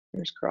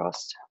Fingers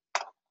crossed.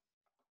 I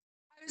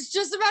was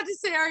just about to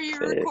say, are you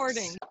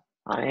recording?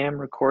 I am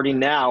recording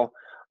now.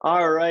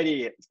 All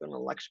righty. It's going to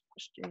lecture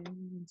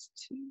questions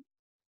too.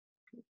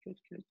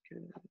 Good.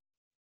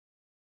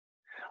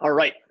 All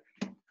right.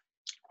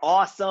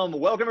 Awesome.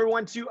 Welcome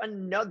everyone to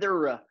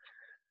another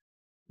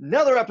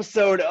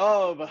episode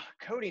of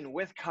Coding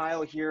with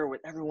Kyle here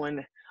with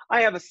everyone. I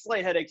have a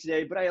slight headache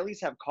today, but I at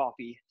least have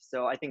coffee.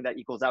 So I think that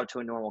equals out to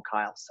a normal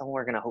Kyle. So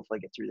we're going to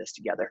hopefully get through this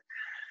together.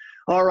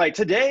 All right,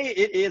 today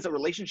it is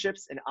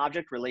relationships and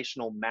object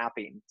relational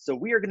mapping. So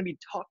we are going to be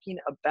talking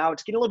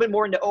about getting a little bit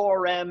more into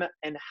ORM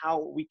and how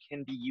we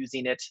can be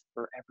using it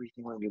for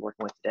everything we're going to be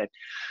working with today.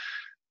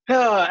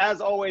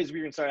 As always, we're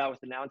going to start out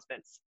with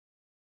announcements.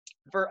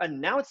 For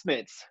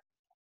announcements,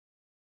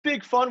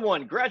 big fun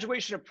one,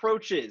 graduation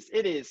approaches.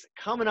 It is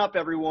coming up,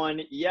 everyone.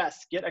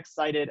 Yes, get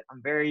excited.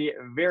 I'm very,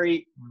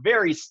 very,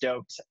 very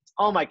stoked. It's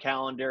on my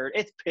calendar.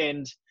 It's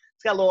pinned.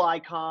 It's got a little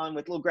icon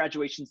with a little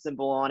graduation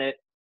symbol on it.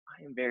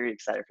 I am very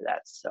excited for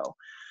that. So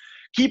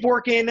keep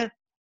working.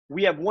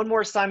 We have one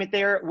more assignment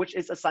there, which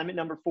is assignment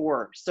number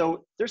 4.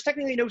 So there's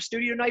technically no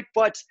studio night,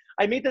 but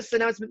I made this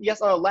announcement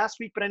last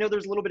week, but I know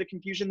there's a little bit of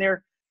confusion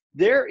there.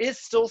 There is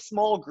still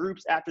small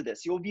groups after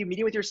this. You'll be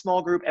meeting with your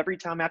small group every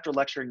time after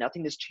lecture.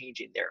 Nothing is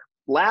changing there.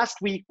 Last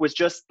week was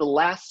just the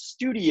last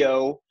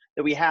studio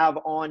that we have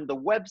on the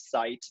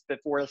website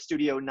before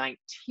Studio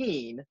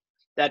 19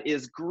 that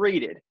is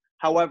graded.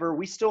 However,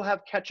 we still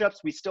have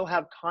catch-ups. We still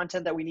have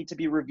content that we need to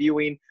be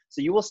reviewing.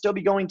 So you will still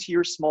be going to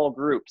your small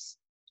groups.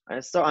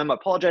 So I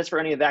apologize for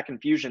any of that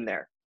confusion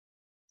there.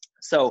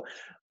 So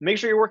make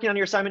sure you're working on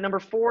your assignment number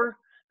 4.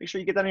 Make sure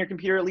you get that on your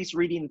computer, at least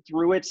reading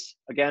through it.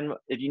 Again,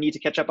 if you need to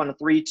catch up on a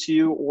 3,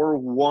 2, or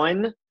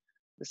 1,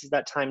 this is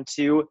that time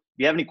too. If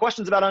you have any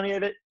questions about any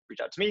of it, reach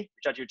out to me,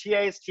 reach out to your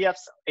TAs,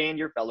 TFs, and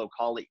your fellow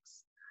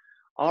colleagues.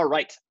 All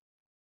right.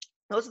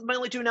 Now, those are my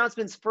only 2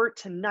 announcements for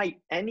tonight.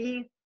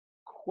 Any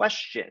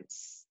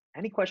questions?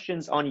 Any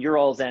questions on your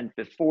all's end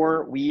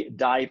before we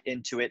dive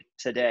into it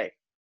today?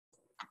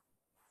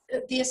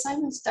 The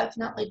assignment's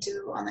definitely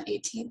due on the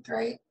 18th,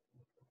 right?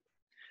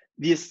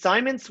 The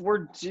assignments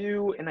were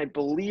due, and I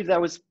believe that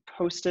was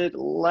posted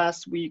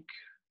last week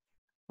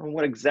on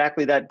what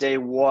exactly that day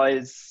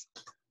was.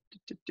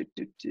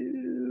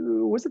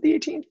 Was it the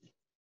 18th?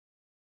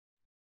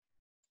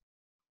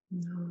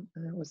 No,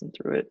 I wasn't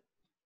through it.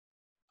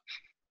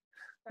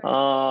 It's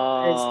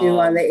due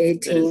on the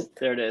 18th.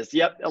 There it is.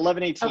 Yep,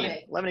 11/18.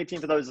 Okay. 11/18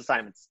 for those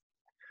assignments.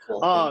 Cool,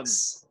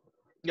 thanks.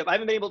 Yep, I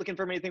haven't been able to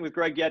confirm anything with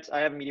Greg yet. I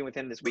have a meeting with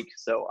him this week,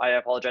 so I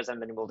apologize. I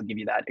haven't been able to give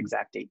you that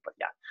exact date, but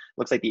yeah,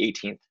 looks like the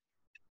 18th,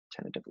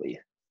 tentatively.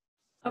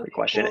 Okay,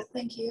 question cool. it.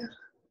 Thank you.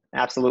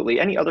 Absolutely.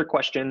 Any other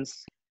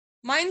questions?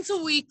 Mine's a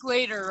week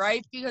later,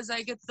 right? Because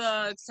I get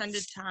the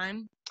extended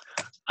time.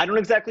 I don't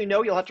exactly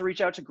know. You'll have to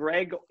reach out to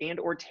Greg and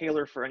or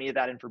Taylor for any of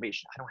that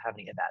information. I don't have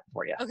any of that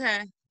for you.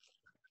 Okay.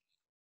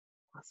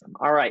 Awesome.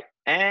 All right.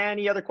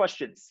 Any other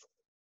questions?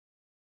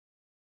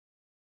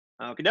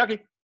 Okie dokie.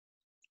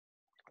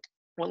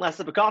 One last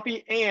sip of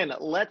coffee, and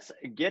let's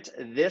get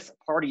this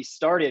party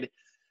started.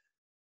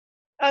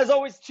 As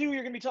always, too,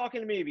 you're going to be talking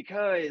to me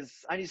because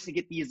I need to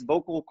get these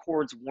vocal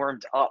cords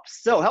warmed up.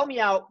 So help me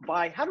out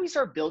by how do we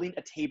start building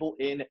a table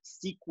in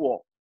SQL?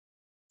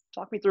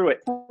 Talk me through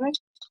it.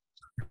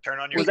 Turn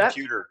on your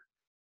computer.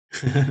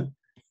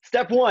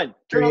 Step 1,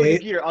 turn on the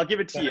computer. I'll give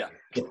it to you.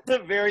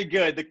 Very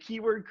good. The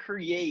keyword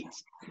create.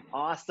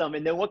 Awesome.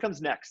 And then what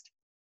comes next?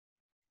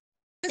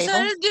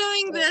 Instead of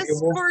doing this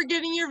for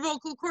getting your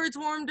vocal cords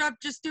warmed up,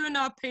 just do an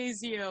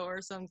arpeggio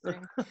or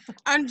something.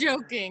 I'm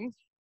joking.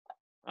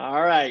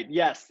 All right.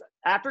 Yes.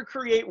 After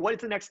create, what is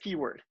the next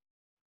keyword?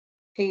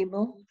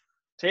 Table.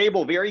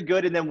 Table. Very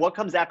good. And then what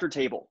comes after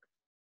table?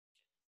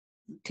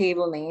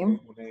 Table name.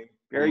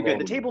 Very good.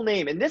 The table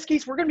name. In this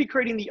case, we're going to be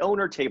creating the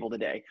owner table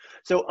today.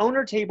 So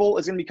owner table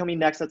is going to be coming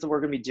next. That's what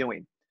we're going to be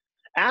doing.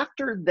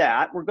 After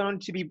that, we're going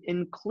to be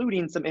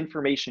including some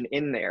information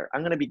in there.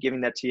 I'm going to be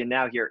giving that to you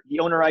now here. The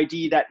owner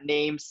ID, that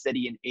name,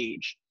 city, and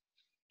age.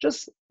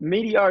 Just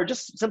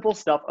simple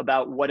stuff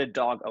about what a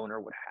dog owner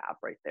would have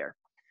right there.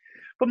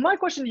 But my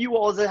question to you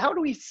all is how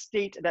do we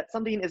state that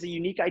something is a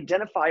unique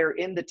identifier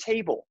in the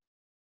table?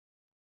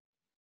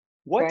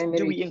 What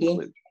do we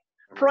include?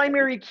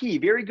 Primary key,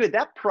 very good.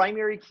 That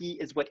primary key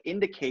is what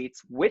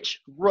indicates which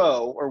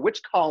row or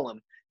which column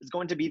is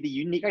going to be the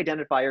unique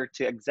identifier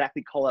to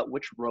exactly call out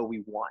which row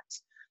we want.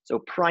 So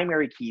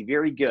primary key,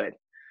 very good.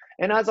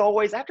 And as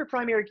always, after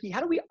primary key,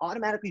 how do we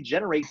automatically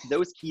generate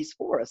those keys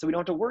for us so we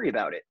don't have to worry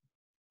about it?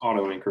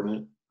 Auto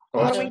increment.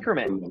 Auto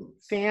increment,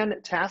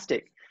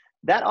 fantastic.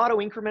 That auto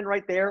increment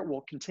right there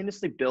will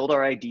continuously build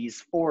our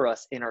IDs for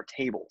us in our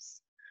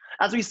tables.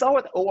 As we saw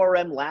with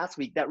ORM last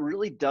week, that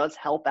really does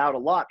help out a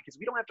lot because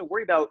we don't have to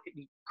worry about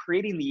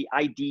creating the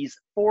IDs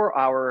for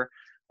our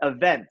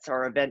events,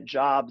 our event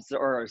jobs,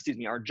 or excuse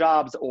me, our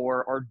jobs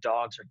or our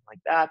dogs or anything like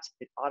that.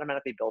 It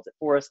automatically builds it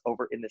for us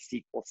over in the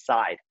SQL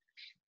side.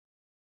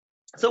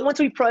 So once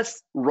we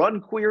press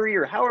run query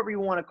or however you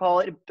want to call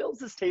it, it builds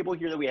this table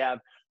here that we have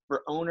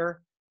for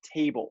owner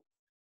table.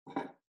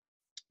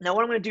 Now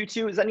what I'm going to do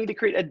too is I need to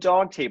create a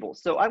dog table.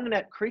 So I'm going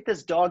to create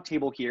this dog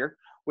table here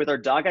with our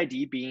dog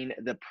ID being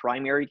the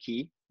primary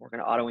key. We're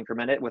going to auto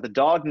increment it with a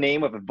dog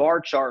name of a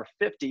varchar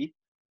 50,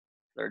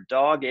 their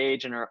dog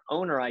age, and our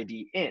owner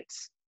ID int.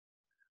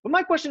 But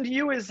my question to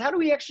you is, how do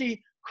we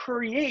actually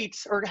create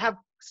or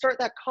start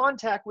that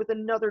contact with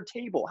another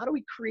table? How do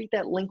we create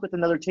that link with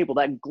another table,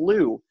 that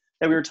glue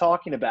that we were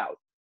talking about?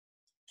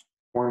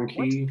 Foreign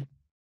key. What?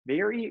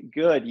 Very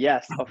good.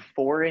 Yes, a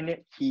foreign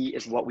key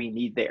is what we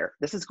need there.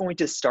 This is going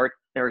to start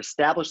or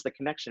establish the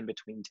connection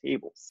between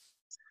tables.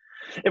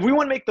 If we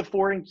want to make the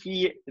foreign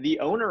key the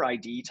owner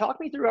ID, talk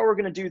me through how we're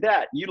going to do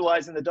that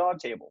utilizing the dog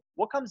table.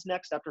 What comes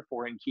next after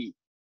foreign key?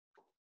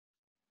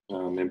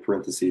 In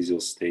parentheses,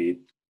 you'll state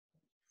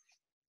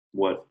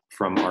what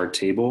from our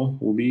table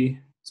will be.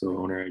 So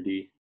owner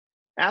ID.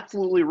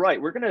 Absolutely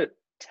right. We're going to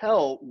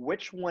tell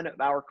which one of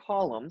our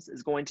columns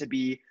is going to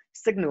be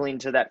signaling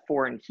to that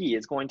foreign key.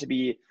 Is going to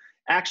be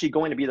actually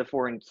going to be the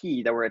foreign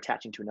key that we're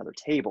attaching to another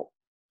table.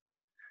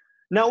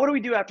 Now, what do we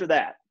do after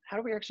that? How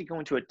are we actually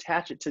going to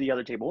attach it to the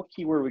other table? What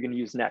keyword are we going to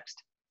use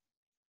next?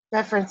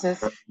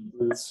 References.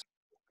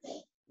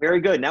 Very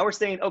good. Now we're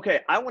saying, okay,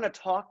 I want to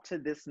talk to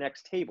this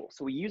next table.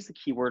 So we use the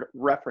keyword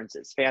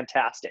references.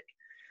 Fantastic.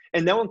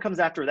 And then what comes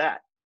after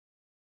that?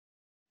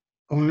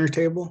 Owner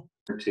table.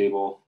 Owner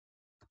table.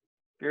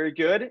 Very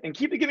good. And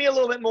give me a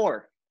little bit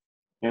more.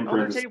 And Owner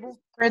parentheses. table.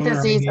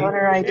 Parentheses,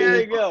 owner ID.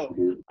 There you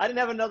go. I didn't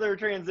have another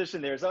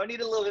transition there, so I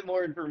need a little bit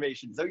more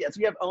information. So yes,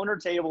 we have owner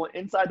table.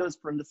 Inside those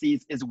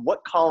parentheses is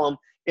what column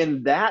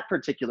in that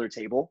particular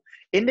table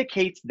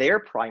indicates their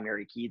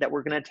primary key that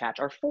we're going to attach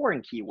our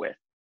foreign key with.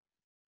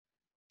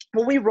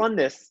 When we run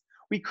this,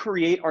 we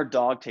create our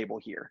dog table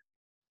here.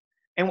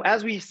 And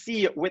as we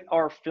see with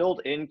our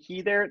filled in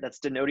key there, that's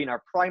denoting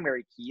our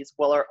primary keys,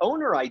 well, our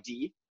owner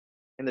ID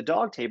in the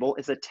dog table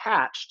is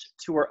attached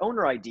to our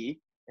owner ID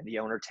in the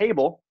owner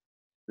table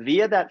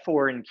via that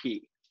foreign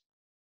key.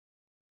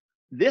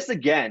 This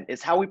again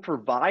is how we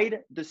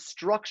provide the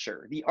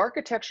structure, the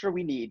architecture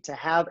we need to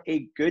have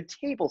a good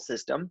table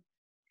system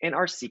in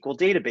our SQL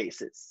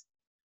databases.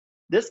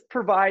 This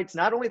provides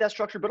not only that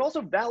structure, but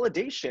also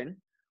validation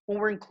when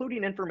we're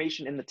including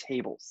information in the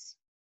tables.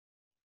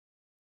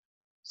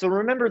 So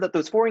remember that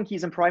those foreign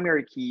keys and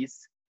primary keys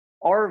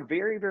are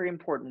very, very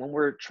important when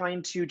we're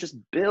trying to just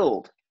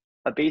build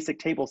a basic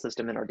table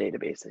system in our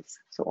databases.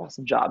 So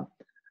awesome job.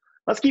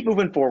 Let's keep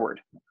moving forward.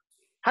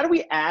 How do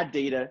we add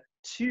data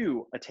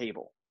to a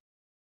table?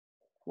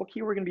 What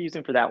key are we going to be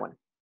using for that one?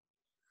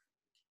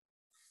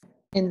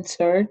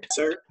 Insert.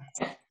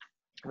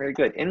 Very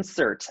good.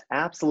 Insert.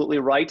 Absolutely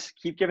right.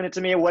 Keep giving it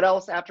to me. What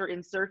else after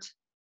insert?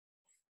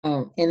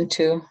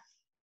 Into.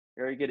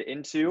 Very good.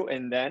 Into,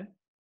 and then?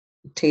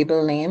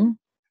 Table name.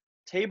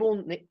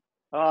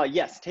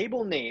 Yes,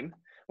 table name.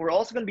 We're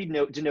also going to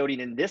be denoting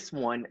in this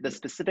one the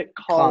specific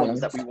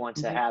columns that we want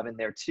to have in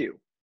there too.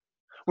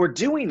 We're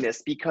doing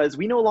this because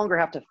we no longer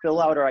have to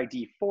fill out our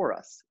ID for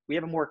us. We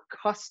have a more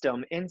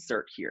custom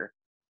insert here.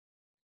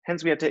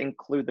 Hence, we have to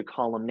include the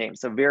column name.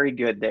 So very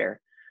good there.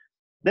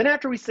 Then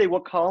after we say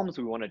what columns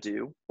we want to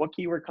do, what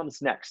keyword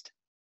comes next?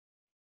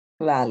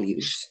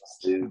 Values.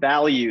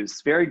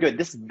 Values. Very good.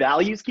 This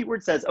values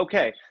keyword says,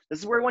 okay, this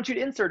is where I want you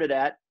to insert it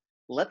at.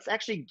 Let's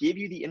actually give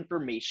you the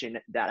information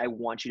that I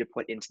want you to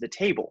put into the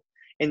table.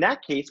 In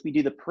that case, we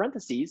do the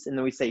parentheses, and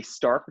then we say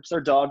Stark, which is our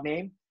dog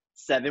name,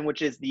 7,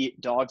 which is the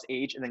dog's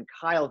age, and then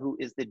Kyle, who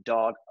is the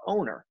dog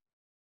owner.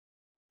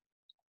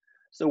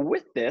 So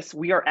with this,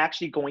 we are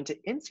actually going to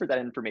insert that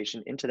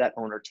information into that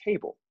owner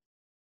table.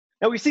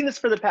 Now, we've seen this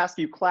for the past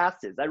few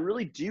classes. I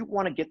really do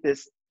want to get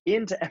this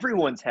into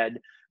everyone's head,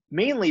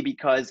 mainly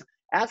because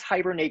as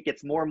Hibernate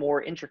gets more and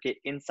more intricate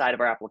inside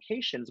of our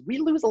applications, we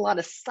lose a lot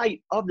of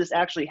sight of this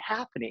actually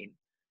happening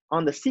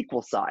on the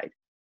SQL side.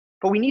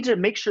 But we need to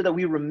make sure that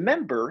we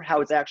remember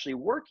how it's actually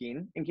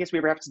working in case we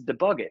ever have to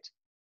debug it.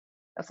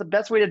 That's the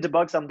best way to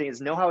debug something,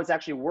 is know how it's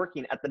actually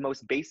working at the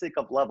most basic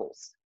of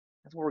levels.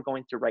 That's what we're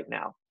going through right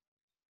now.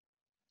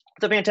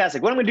 So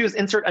fantastic. What I'm going to do is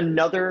insert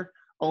another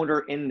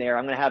owner in there.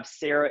 I'm going to have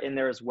Sarah in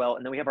there as well.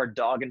 And then we have our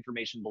dog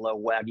information below,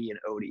 Waggy and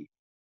Odie.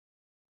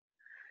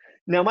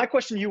 Now, my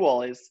question to you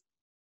all is,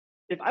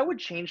 if I would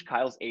change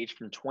Kyle's age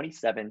from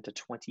 27 to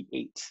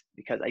 28,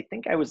 because I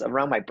think I was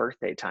around my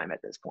birthday time at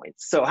this point.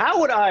 So how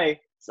would I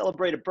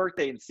celebrate a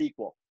birthday in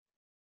SQL?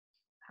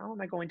 How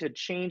am I going to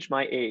change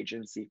my age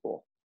in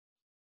SQL?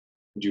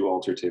 Would you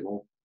alter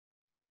table?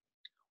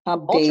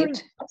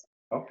 Update.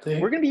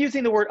 We're going to be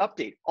using the word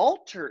update.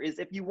 Alter is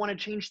if you want to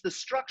change the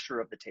structure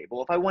of the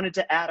table, if I wanted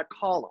to add a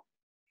column.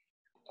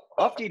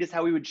 Update is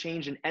how we would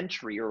change an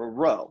entry or a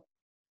row.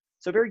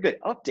 So very good.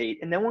 Update.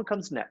 And then what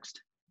comes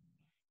next?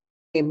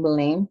 Table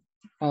name.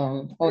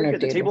 Owner table.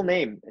 The table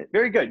name.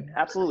 Very good.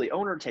 Absolutely.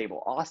 Owner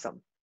table.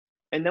 Awesome.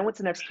 And then what's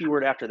the next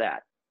keyword after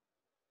that?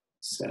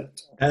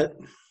 Set.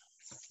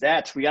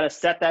 Set. We got to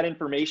set that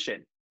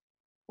information.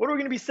 What are we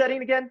going to be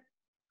setting again?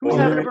 Who's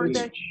having a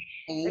birthday?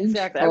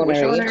 Exactly. I wish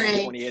I was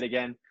 28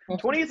 again.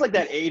 28 is like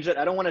that age that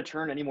I don't want to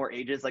turn any more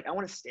ages. Like I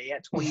want to stay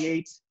at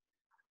 28.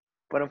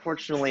 but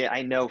unfortunately,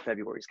 I know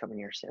February's coming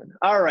here soon.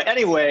 All right,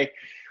 anyway,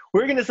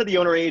 we're gonna set the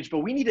owner age, but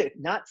we need to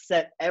not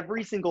set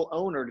every single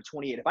owner to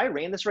 28. If I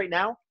ran this right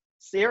now,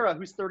 Sarah,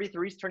 who's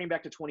 33, is turning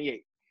back to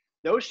 28.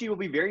 Though she will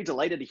be very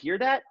delighted to hear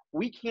that,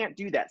 we can't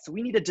do that. So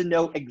we need to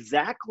denote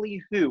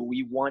exactly who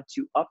we want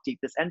to update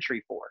this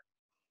entry for.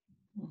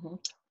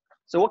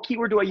 So what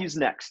keyword do I use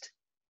next?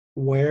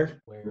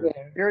 Where?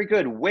 Very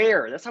good,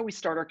 where. That's how we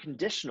start our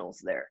conditionals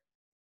there.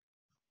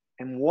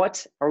 And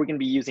what are we gonna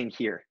be using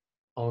here?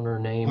 Owner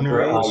name.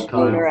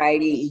 Owner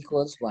ID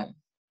equals 1.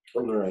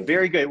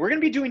 Very good. We're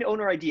going to be doing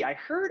owner ID. I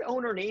heard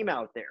owner name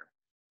out there.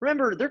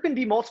 Remember, there can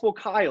be multiple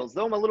Kyles,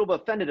 though I'm a little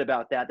bit offended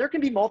about that. There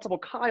can be multiple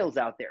Kyles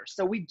out there.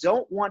 So we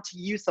don't want to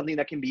use something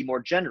that can be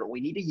more general.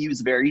 We need to use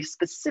very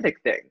specific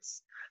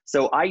things.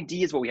 So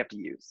ID is what we have to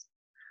use.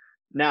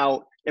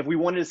 Now, if we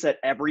wanted to set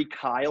every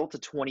Kyle to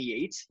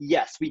 28,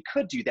 yes, we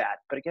could do that.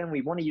 But again,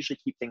 we want to usually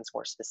keep things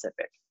more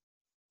specific.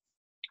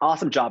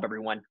 Awesome job,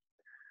 everyone.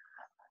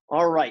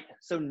 All right,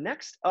 so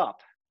next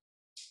up,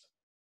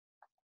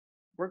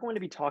 we're going to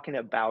be talking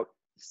about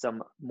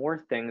some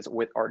more things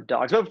with our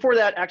dogs. But before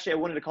that, actually, I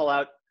wanted to call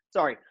out,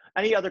 sorry,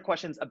 any other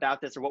questions about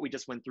this or what we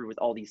just went through with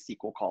all these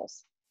SQL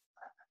calls?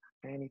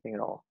 Anything at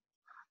all?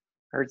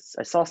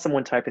 I saw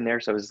someone type in there,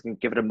 so I was going to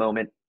give it a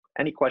moment.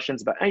 Any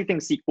questions about anything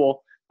SQL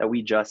that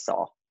we just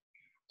saw?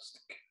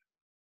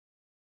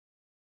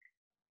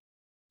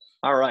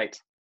 All right.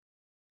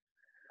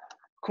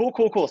 Cool,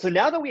 cool, cool. So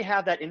now that we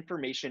have that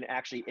information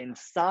actually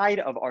inside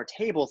of our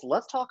tables,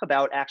 let's talk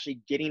about actually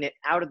getting it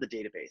out of the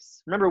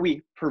database. Remember,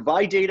 we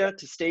provide data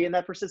to stay in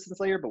that persistence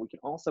layer, but we can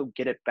also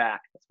get it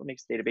back. That's what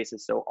makes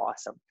databases so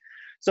awesome.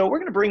 So we're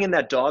gonna bring in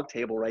that dog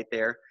table right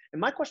there. And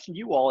my question to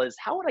you all is,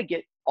 how would I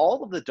get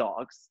all of the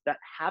dogs that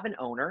have an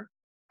owner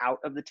out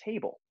of the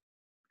table?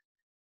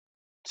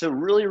 To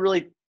really,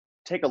 really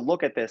take a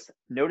look at this,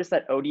 notice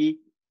that Odie,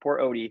 poor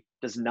Odie,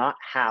 does not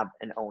have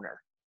an owner.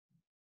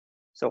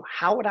 So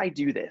how would I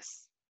do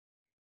this?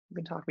 You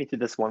can talk me through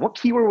this one. What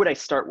keyword would I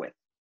start with?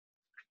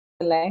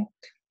 Select.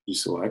 You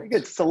select. Very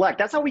good, select.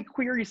 That's how we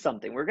query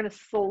something. We're gonna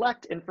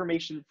select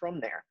information from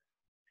there.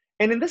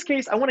 And in this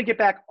case, I wanna get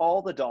back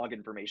all the dog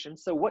information.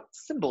 So what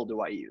symbol do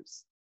I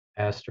use?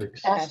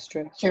 Asterisk.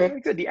 Asterisk. Very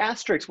good, the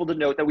asterisk will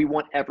denote that we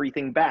want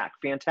everything back.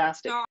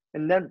 Fantastic.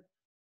 And then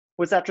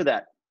what's after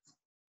that?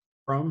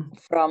 From.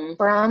 From,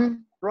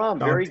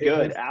 very table.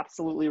 good,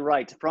 absolutely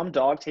right. From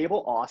dog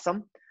table,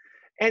 awesome.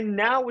 And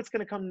now what's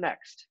gonna come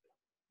next?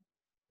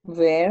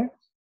 Where?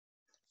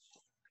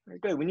 Very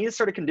good, we need to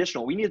start a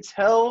conditional. We need to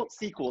tell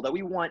SQL that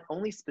we want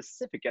only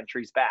specific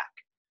entries back.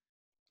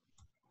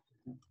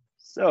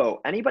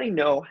 So anybody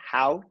know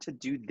how to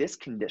do this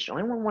conditional?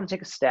 Anyone want to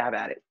take a stab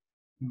at it?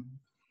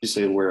 You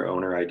say where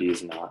owner ID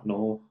is not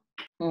null.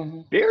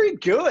 Very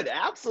good,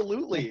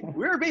 absolutely.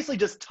 We're basically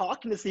just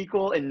talking to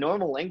SQL in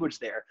normal language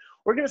there.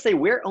 We're gonna say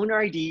where owner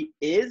ID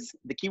is,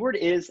 the keyword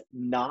is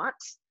not,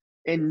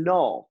 and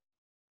null.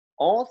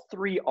 All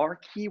three are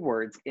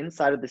keywords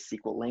inside of the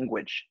SQL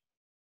language.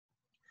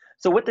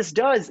 So what this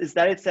does is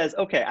that it says,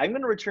 okay, I'm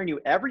gonna return you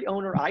every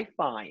owner I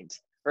find,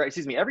 or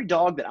excuse me, every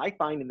dog that I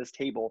find in this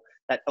table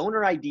that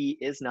owner ID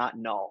is not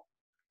null.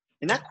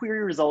 And that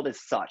query result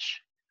is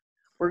such.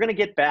 We're gonna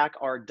get back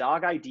our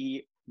dog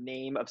ID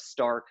name of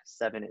Stark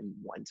 7 and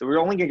 1. So we're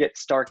only gonna get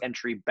Stark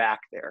entry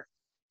back there.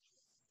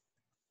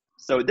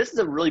 So this is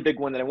a really big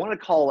one that I wanna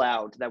call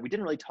out that we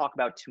didn't really talk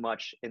about too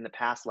much in the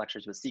past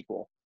lectures with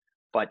SQL.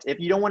 But if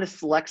you don't wanna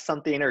select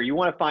something or you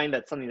wanna find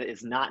that something that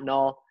is not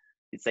null,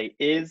 you'd say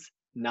is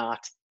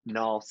not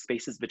null,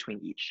 spaces between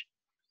each.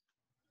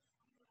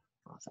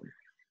 Awesome.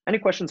 Any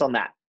questions on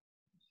that?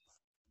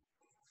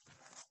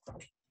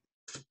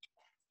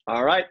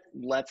 All right,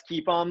 let's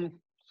keep on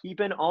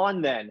keeping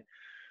on then.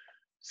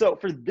 So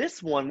for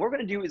this one, what we're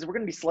gonna do is we're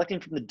gonna be selecting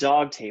from the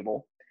dog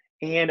table,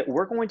 and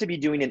we're going to be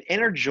doing an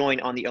inner join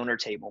on the owner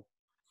table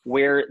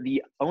where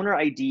the owner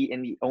ID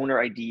and the owner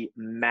ID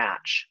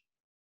match.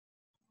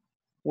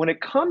 When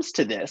it comes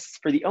to this,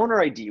 for the owner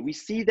ID, we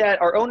see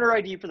that our owner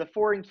ID for the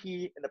foreign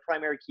key and the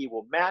primary key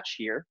will match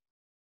here,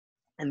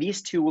 and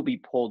these two will be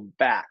pulled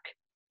back.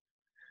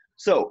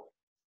 So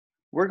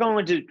we're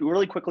going to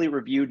really quickly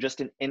review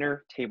just an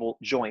inner table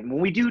join.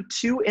 When we do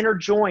two inner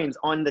joins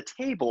on the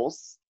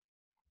tables,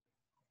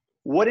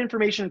 what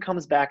information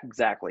comes back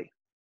exactly?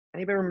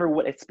 Anybody remember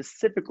what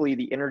specifically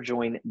the inner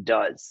join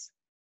does?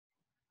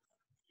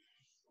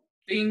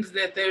 Things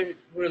that they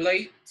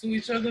relate to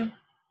each other,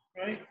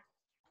 right?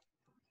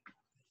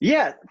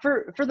 Yeah,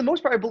 for the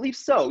most part, I believe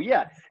so.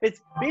 Yeah,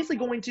 it's basically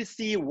going to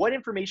see what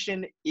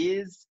information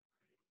is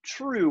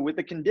true with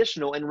the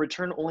conditional and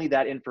return only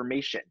that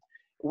information.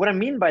 What I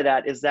mean by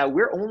that is that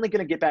we're only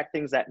going to get back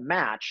things that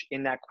match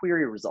in that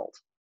query result.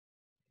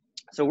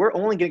 So we're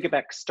only going to get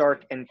back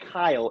Stark and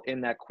Kyle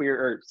in that query,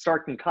 or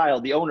Stark and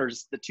Kyle, the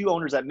owners, the two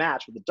owners that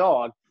match with the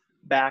dog,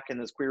 back in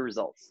those query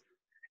results.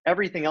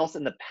 Everything else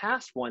in the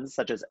past ones,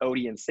 such as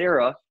Odie and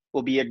Sarah,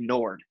 will be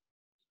ignored.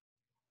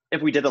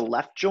 If we did a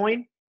left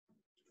join,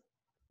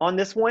 on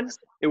this one,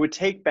 it would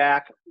take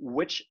back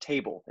which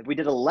table? If we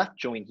did a left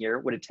join here,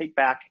 would it take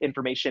back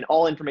information,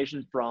 all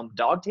information from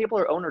dog table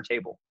or owner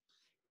table?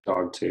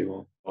 Dog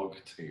table. Dog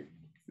table.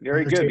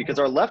 Very Owner good, table. because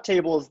our left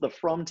table is the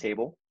from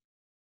table.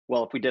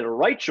 Well, if we did a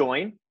right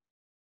join,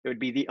 it would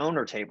be the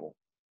owner table.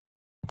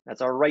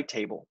 That's our right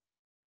table.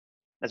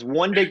 That's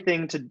one big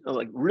thing to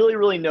like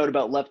really note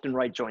about left and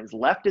right joins.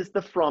 Left is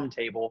the from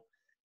table,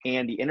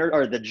 and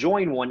the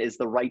join one is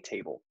the right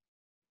table.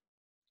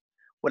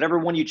 Whatever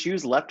one you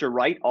choose, left or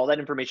right, all that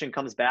information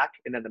comes back,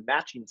 and then the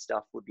matching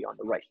stuff would be on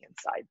the right-hand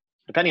side,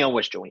 depending on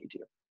which join you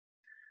do.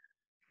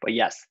 But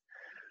yes,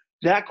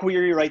 that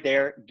query right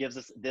there gives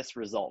us this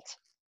result.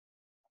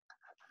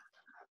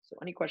 So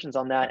any questions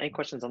on that? Any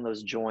questions on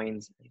those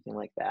joins? Anything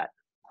like that?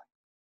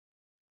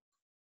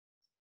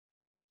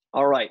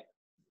 All right.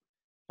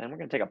 And we're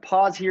going to take a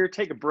pause here,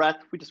 take a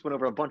breath. We just went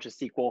over a bunch of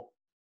SQL.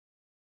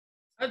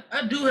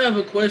 I do have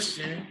a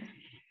question.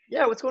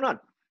 Yeah, what's going on?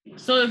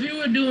 So if you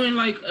were doing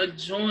like a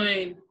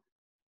join,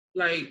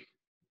 like,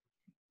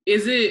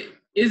 is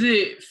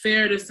it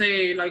fair to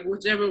say like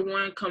whichever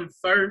one comes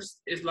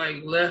first is like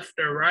left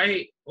or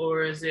right,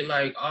 or is it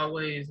like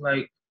always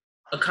like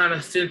a kind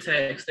of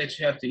syntax that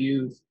you have to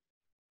use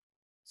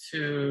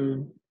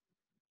to?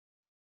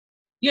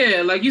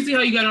 Yeah, like you see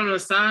how you got on the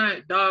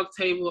side, dog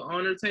table,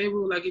 owner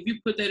table. Like if you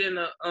put that in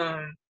a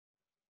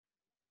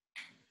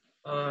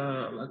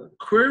like a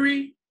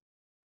query,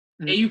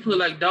 and you put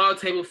like dog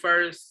table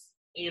first,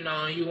 you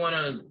know, you want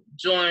to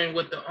join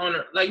with the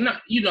owner, like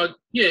not, you know,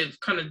 yeah,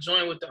 kind of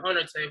join with the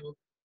owner table.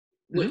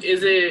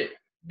 Is it?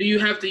 Do you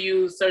have to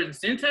use certain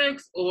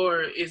syntax,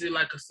 or is it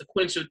like a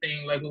sequential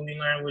thing, like when we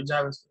learn with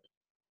JavaScript?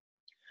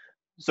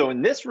 So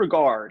in this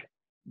regard,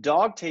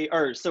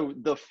 so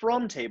the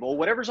from table,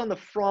 whatever's on the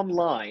from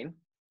line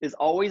is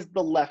always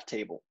the left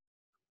table.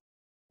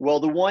 Well,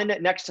 the one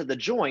next to the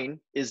join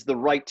is the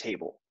right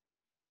table.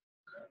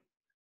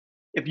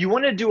 If you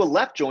want to do a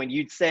left join,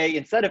 you'd say,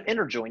 instead of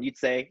inner join, you'd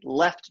say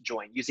left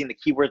join using the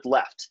keyword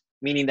left,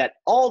 meaning that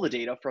all the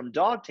data from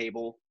dog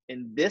table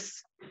in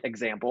this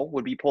example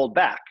would be pulled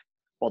back,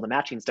 while the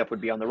matching stuff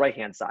would be on the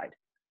right-hand side.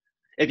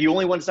 If you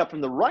only want stuff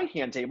from the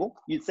right-hand table,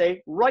 you'd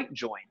say right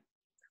join,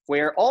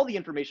 where all the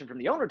information from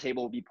the owner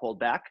table would be pulled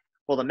back,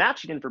 while the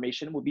matching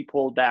information would be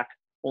pulled back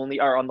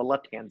only on the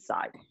left-hand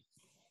side.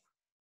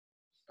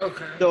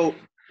 Okay. So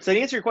to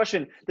answer your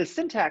question, the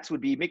syntax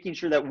would be making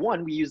sure that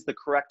one, we use the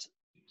correct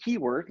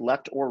keyword,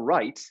 left or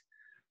right,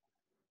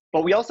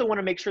 but we also want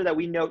to make sure that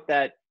we note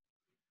that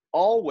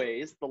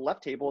always the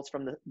left table is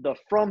from the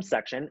from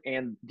section,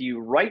 and the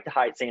right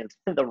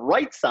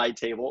side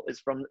table is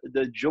from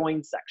the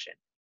join section.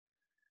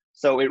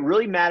 So it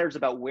really matters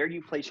about where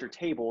you place your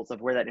tables of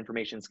where that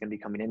information is going to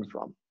be coming in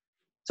from.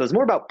 So it's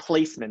more about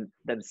placement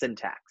than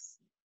syntax,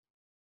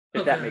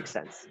 if that makes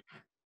sense.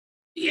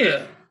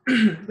 Yeah,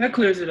 that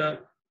clears it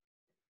up.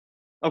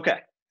 Okay,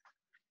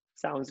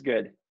 sounds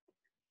good.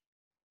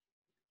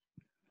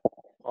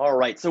 All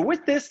right, so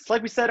with this,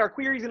 like we said, our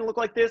query is going to look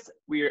like this.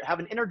 We have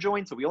an inner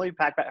join, so we only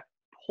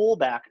pull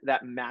back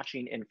that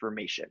matching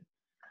information.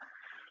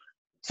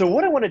 So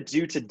what I want to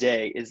do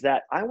today is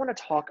that I want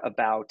to talk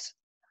about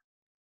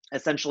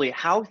essentially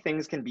how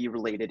things can be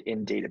related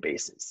in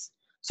databases.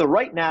 So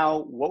right now,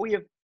 what we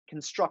have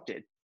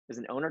constructed is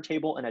an owner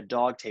table and a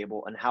dog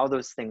table, and how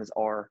those things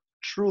are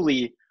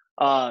truly,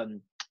 how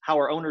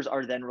our owners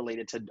are then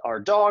related to our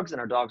dogs, and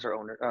our dogs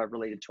are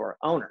related to our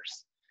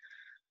owners.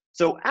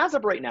 So as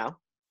of right now,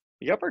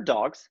 we have our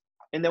dogs,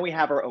 and then we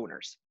have our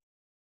owners.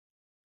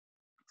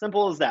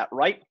 Simple as that,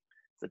 right?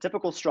 It's a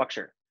typical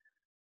structure.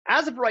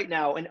 As of right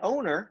now, an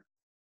owner,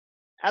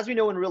 as we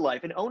know in real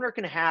life, an owner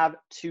can have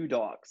 2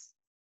 dogs.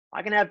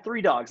 I can have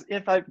 3 dogs.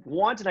 If I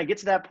want and I get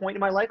to that point in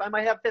my life, I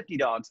might have 50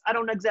 dogs. I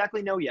don't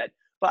exactly know yet,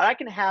 but I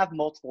can have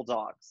multiple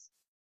dogs.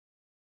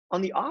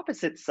 On the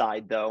opposite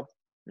side though,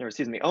 or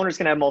excuse me, owners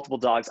can have multiple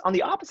dogs. On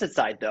the opposite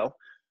side though,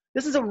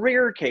 this is a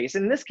rare case.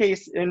 In this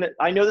case, and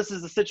I know this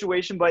is a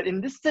situation, but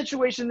in this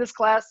situation, this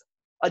class,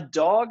 a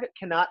dog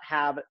cannot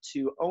have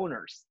 2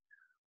 owners.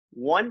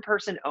 One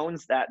person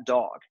owns that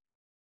dog.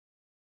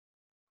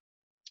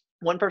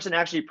 One person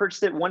actually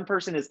purchased it. One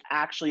person is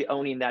actually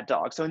owning that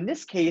dog. So in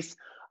this case,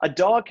 a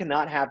dog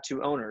cannot have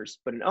 2 owners,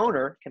 but an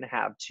owner can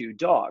have 2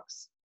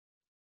 dogs.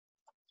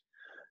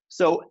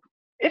 So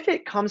if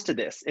it comes to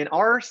this, in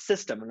our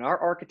system, in our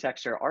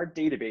architecture, our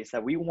database,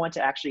 that we want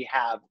to actually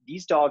have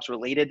these dogs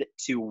related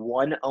to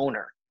one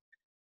owner,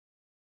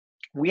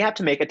 we have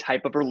to make a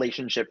type of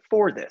relationship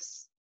for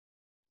this.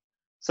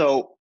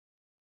 So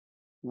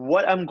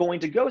what I'm going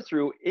to go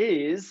through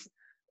is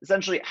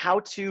essentially how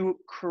to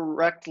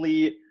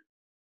correctly,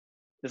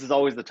 this is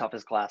always the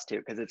toughest class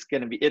too, because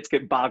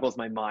it boggles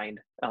my mind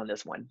on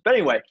this one. But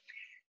anyway,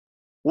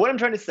 what I'm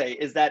trying to say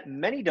is that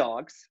many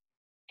dogs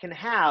can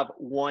have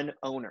one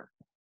owner.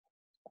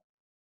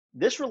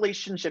 This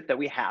relationship that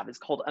we have is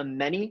called a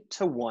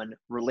many-to-one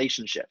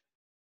relationship.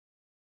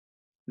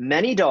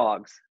 Many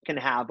dogs can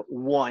have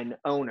one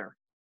owner.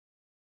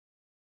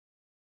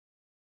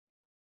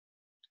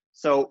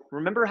 So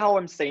remember how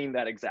I'm saying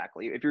that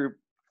exactly. If you're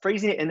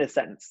phrasing it in a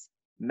sentence,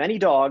 many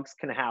dogs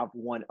can have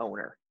one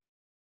owner.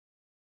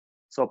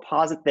 So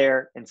pause it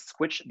there and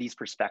switch these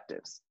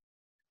perspectives.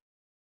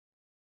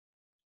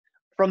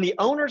 From the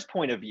owner's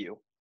point of view,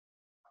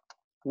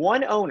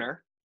 one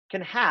owner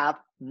can have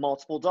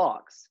multiple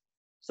dogs.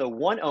 So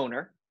one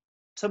owner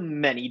to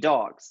many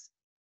dogs.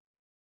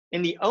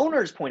 In the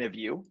owner's point of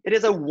view, it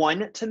is a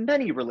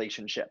one-to-many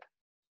relationship.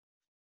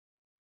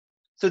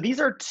 So these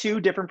are two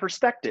different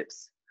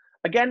perspectives.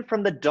 Again,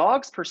 from the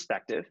dog's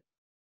perspective,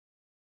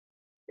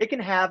 it can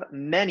have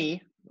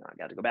many, I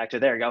got to go back to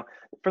there you go.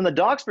 From the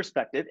dog's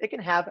perspective, it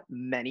can have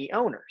many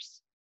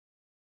owners.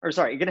 Or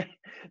sorry,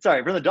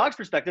 from the dog's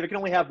perspective, it can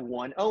only have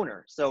one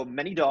owner. So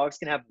many dogs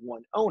can have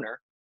one owner.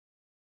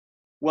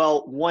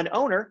 Well, one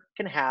owner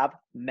can have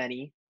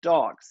many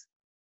dogs.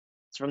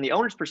 So from the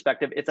owner's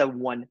perspective, it's a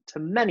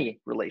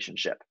one-to-many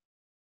relationship.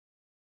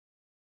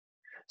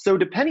 So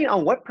depending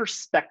on what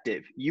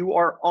perspective you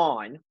are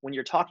on when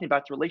you're talking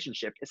about the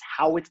relationship is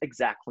how it's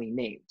exactly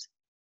named.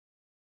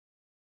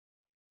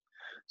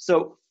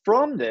 So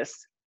from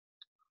this,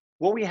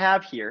 what we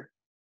have here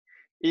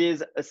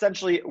is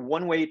essentially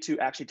one way to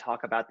actually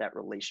talk about that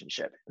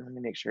relationship. And let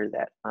me make sure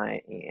that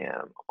I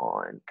am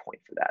on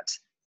point for that.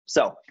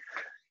 So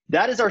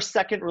that is our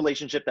second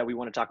relationship that we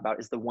want to talk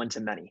about, is the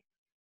one-to-many.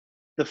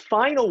 The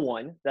final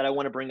one that I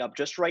want to bring up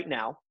just right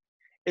now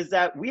is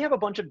that we have a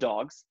bunch of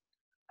dogs.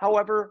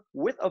 However,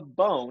 with a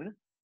bone,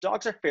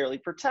 dogs are fairly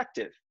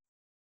protective.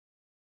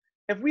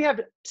 If we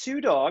have two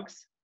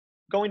dogs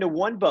going to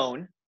one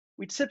bone,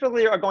 we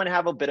typically are going to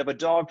have a bit of a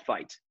dog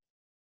fight.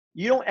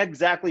 You don't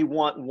exactly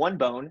want one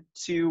bone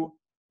to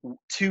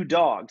two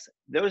dogs.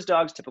 Those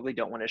dogs typically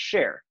don't want to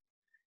share.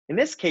 In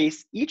this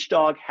case, each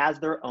dog has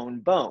their own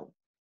bone.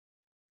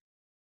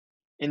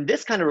 In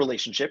this kind of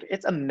relationship,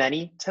 it's a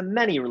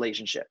many-to-many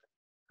relationship.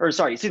 Or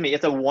sorry, excuse me,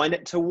 it's a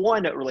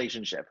one-to-one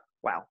relationship.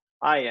 Wow,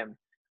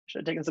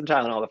 should have taken some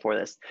Tylenol before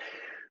this.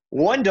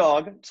 One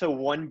dog to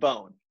one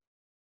bone.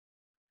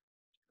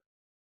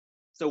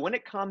 So when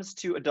it comes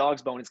to a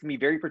dog's bone, it's gonna be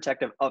very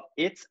protective of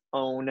its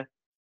own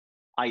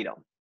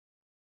item.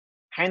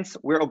 Hence,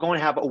 we're going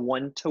to have a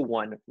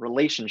one-to-one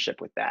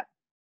relationship with that.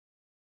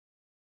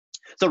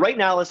 So right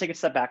now, let's take a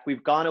step back.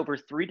 We've gone over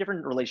 3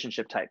 different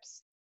relationship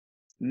types.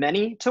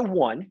 Many to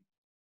one,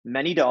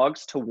 many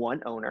dogs to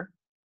one owner.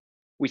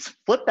 We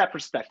flip that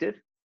perspective.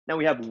 Now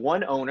we have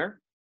one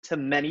owner to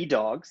many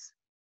dogs,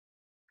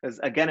 because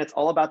again, it's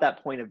all about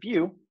that point of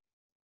view.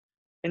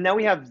 And now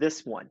we have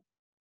this one,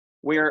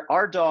 where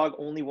our dog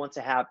only wants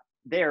to have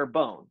their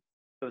bone.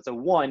 So it's a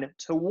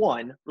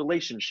one-to-one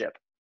relationship.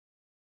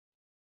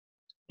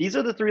 These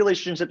are the 3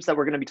 relationships that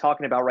we're going to be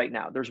talking about right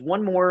now. There's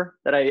one more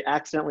that I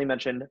accidentally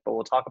mentioned, but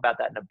we'll talk about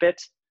that in a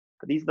bit.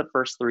 But these are the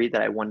first 3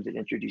 that I wanted to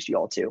introduce you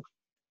all to.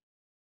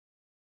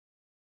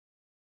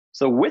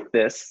 So with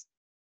this,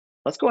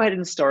 let's go ahead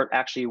and start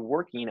actually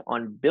working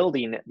on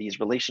building these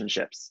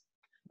relationships.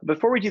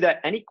 Before we do that,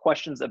 any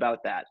questions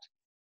about that?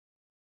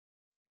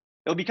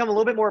 It'll become a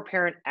little bit more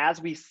apparent as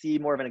we see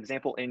more of an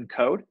example in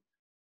code.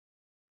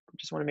 I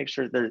just want to make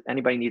sure that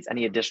anybody needs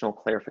any additional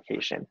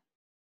clarification.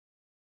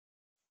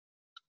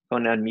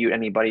 I'm going to unmute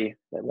anybody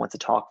that wants to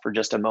talk for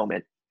just a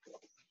moment.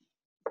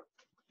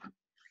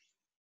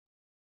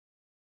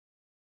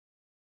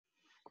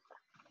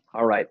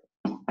 All right.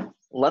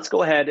 Let's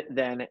go ahead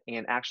then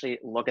and actually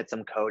look at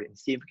some code and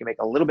see if we can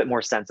make a little bit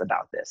more sense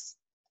about this.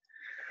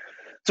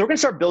 So we're going to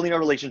start building our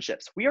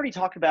relationships. We already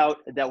talked about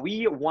that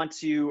we want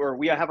to, or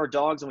we have our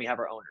dogs and we have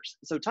our owners.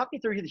 So talk me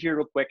through here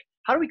real quick.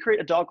 How do we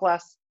create a dog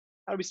class?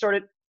 How do we start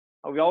it?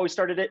 How we always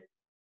started it?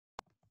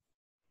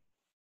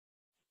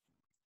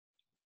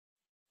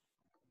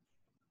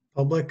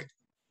 Public.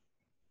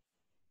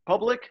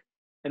 Public.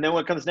 And then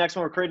what comes next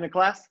when we're creating a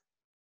class?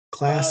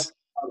 Class.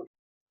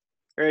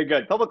 Very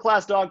good. Public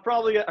class dog.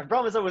 Probably, I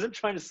promise I wasn't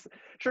trying to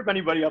trip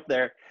anybody up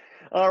there.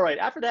 All right.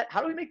 After that,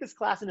 how do we make this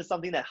class into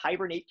something that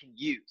Hibernate can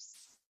use?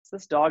 So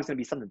this dog's going to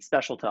be something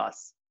special to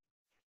us.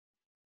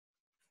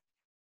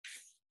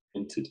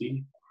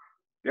 Entity.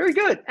 Very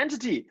good.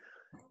 Entity.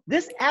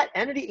 This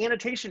 @entity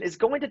annotation is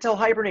going to tell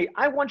Hibernate,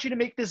 I want you to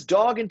make this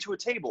dog into a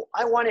table.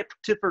 I want it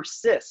to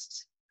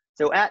persist.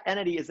 So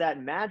 @entity is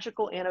that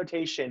magical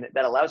annotation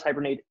that allows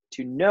Hibernate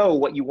to know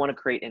what you want to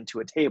create into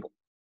a table.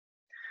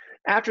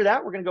 After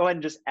that, we're going to go ahead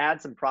and just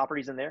add some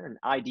properties in there, an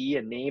ID,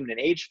 a name, and an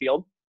age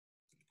field.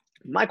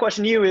 My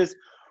question to you is,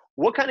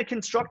 what kind of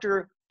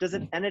constructor does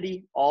an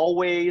entity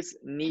always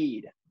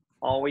need?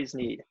 Always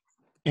need.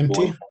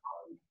 Empty.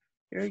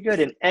 Very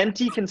good. An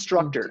empty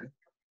constructor.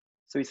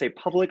 So we say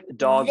public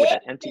dog with an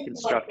empty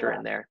constructor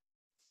in there.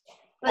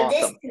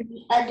 Awesome.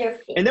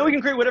 And then we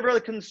can create whatever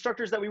other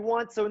constructors that we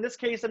want. So in this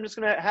case, I'm just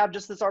going to have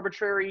just this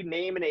arbitrary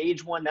name and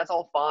age one. That's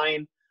all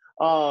fine.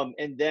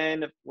 And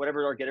then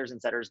whatever our getters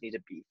and setters need to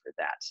be for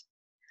that.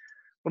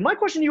 But my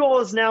question to you all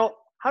is now,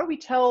 how do we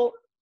tell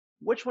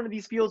which one of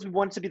these fields we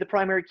want to be the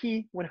primary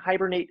key when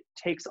Hibernate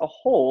takes a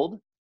hold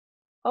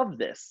of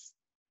this?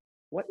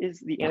 What is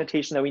the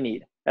annotation that we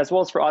need, as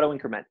well as for auto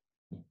increment?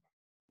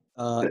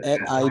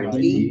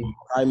 @ID,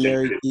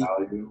 primary key.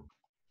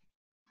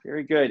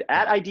 Very good.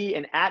 At ID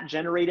and at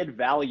generated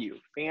value.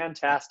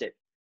 Fantastic.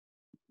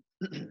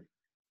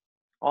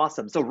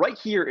 Awesome. So right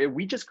here,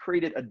 we just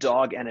created a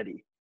dog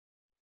entity.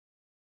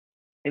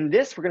 In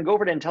this, we're going to go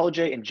over to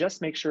IntelliJ and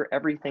just make sure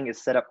everything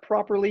is set up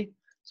properly.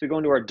 So we go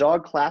into our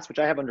dog class, which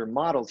I have under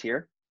models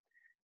here.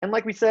 And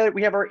like we said,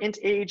 we have our int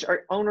age,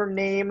 our owner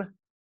name.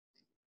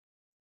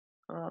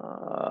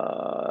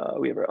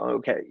 We have our,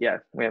 okay, yeah,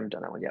 we haven't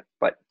done that one yet,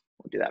 but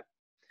we'll do that.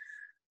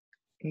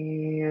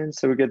 And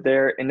so we're good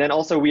there. And then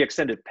also we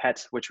extended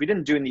pet, which we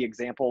didn't do in the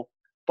example.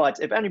 But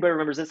if anybody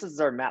remembers this is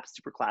our map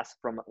superclass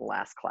from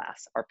last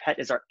class. Our pet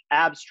is our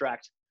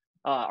abstract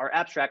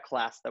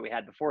class that we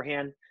had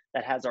beforehand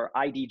that has our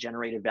ID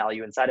generated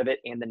value inside of it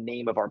and the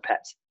name of our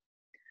pet.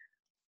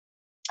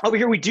 Over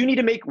here, we do need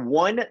to make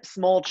one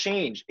small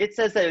change. It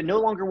says that it no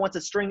longer wants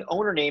a string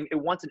owner name, it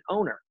wants an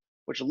owner,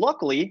 which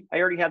luckily, I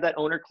already have that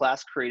owner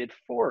class created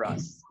for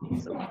us.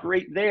 So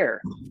great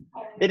there.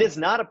 It is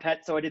not a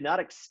pet, so I did not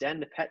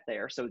extend pet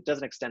there, so it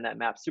doesn't extend that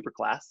map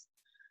superclass.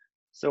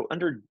 So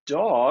under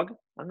dog,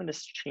 I'm gonna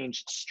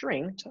change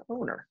string to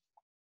owner.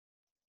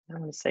 I'm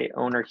gonna say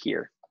owner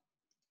here.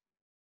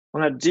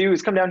 What I'm gonna do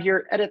is come down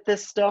here, edit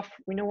this stuff.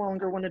 We no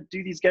longer wanna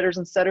do these getters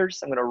and setters.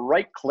 I'm gonna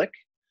right click,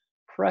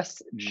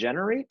 press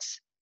generate.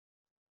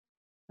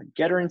 A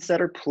getter and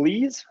setter,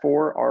 please,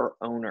 for our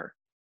owner.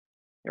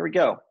 There we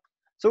go.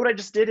 So what I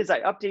just did is I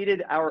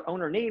updated our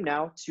owner name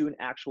now to an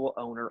actual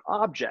owner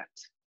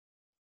object.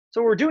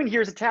 So what we're doing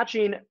here is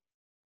attaching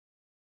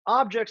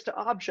objects to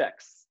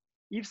objects.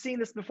 You've seen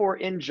this before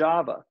in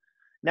Java.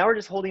 Now we're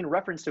just holding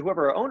reference to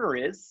whoever our owner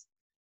is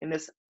in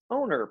this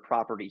owner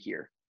property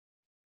here,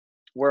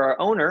 where our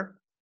owner,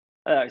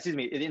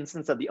 the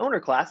instance of the owner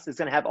class is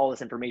gonna have all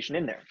this information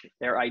in there.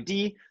 Their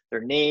ID,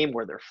 their name,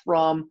 where they're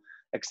from,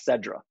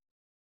 etc.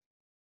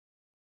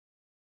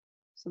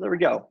 So there we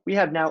go. We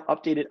have now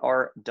updated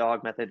our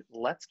dog method.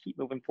 Let's keep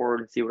moving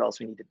forward and see what else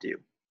we need to do.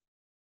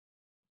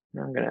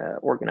 Now I'm gonna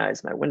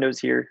organize my windows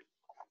here.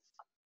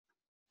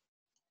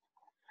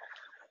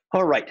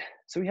 All right,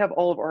 so we have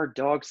all of our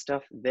dog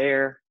stuff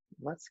there.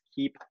 Let's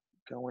keep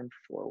going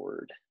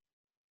forward.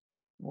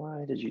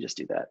 Why did you just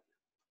do that?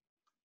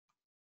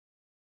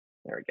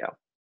 There we go.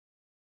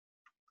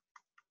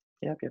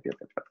 Yep.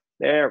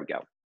 There we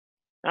go.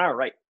 All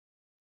right.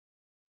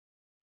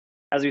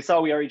 As we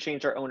saw, we already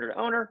changed our owner to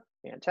owner.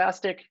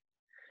 Fantastic.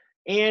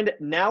 And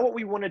now what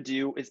we want to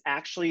do is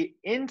actually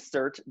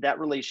insert that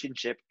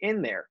relationship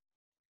in there.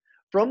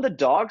 From the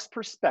dog's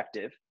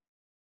perspective,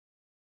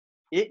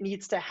 it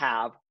needs to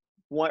have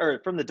one, or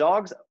from the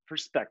dog's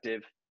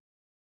perspective,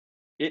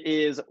 it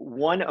is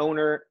one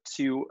owner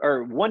to,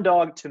 or one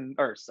dog to,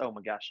 or oh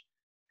my gosh.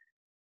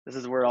 This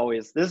is where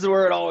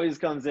it always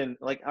comes in.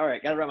 Like, all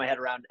right, gotta wrap my head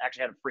around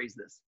actually how to phrase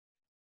this.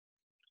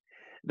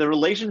 The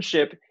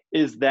relationship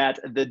is that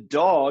the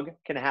dog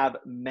can have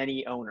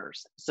many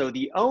owners. So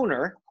the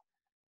owner,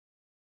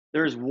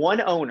 there's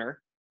one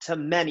owner to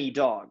many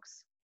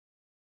dogs.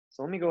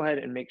 So let me go ahead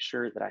and make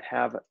sure that I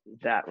have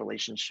that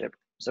relationship.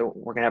 So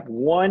we're gonna have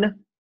one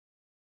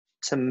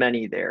to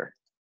many there.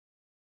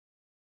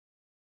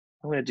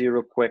 What I'm gonna do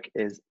real quick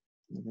is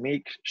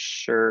make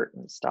sure,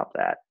 and stop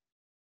that.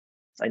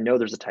 I know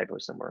there's a typo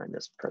somewhere in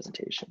this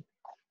presentation.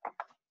 I'm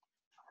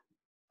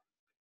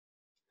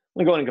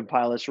gonna go ahead and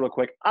compile this real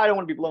quick. I don't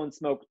want to be blowing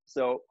smoke,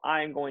 so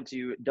I'm going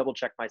to double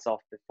check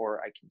myself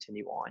before I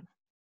continue on.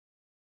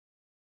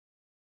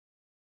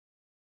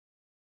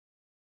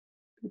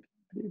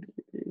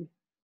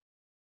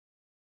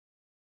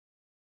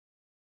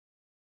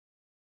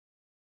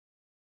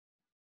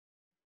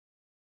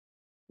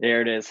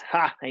 There it is.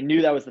 Ha, I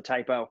knew that was the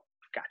typo.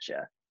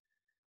 Gotcha.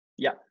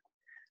 Yep.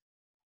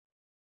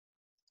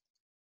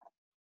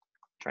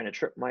 Trying to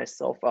trip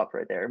myself up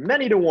right there.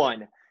 Many to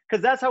one,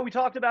 because that's how we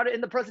talked about it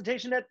in the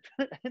presentation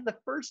in the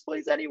first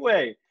place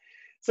anyway.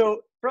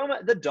 So from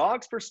the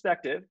dog's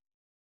perspective,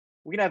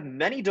 we can have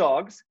many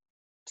dogs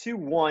to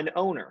one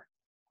owner.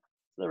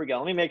 So there we go.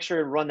 Let me make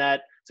sure and run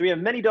that. So we have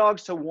many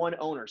dogs to one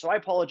owner. So I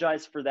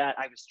apologize for that.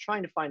 I was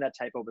trying to find that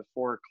typo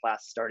before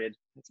class started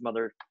and some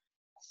other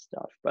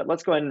stuff. But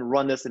let's go ahead and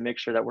run this and make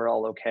sure that we're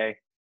all okay.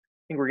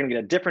 I think we're going to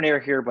get a different error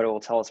here, but it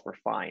will tell us we're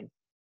fine.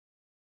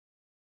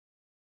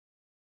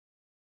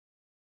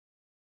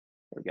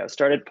 There we go,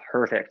 started,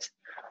 perfect.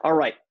 All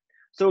right,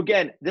 so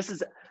again,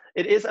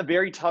 it is a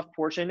very tough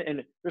portion,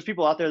 and there's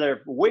people out there that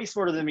are way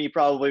smarter than me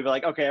probably, but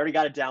like, okay, I already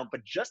got it down,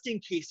 but just in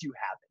case you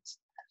haven't,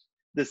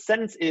 the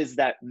sentence is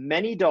that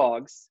many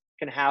dogs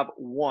can have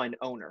one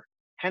owner.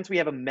 Hence, we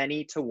have a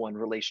many to one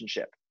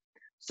relationship.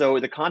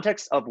 So the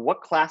context of what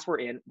class we're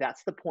in,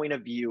 that's the point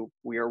of view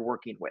we are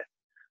working with.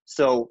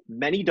 So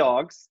many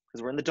dogs,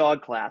 because we're in the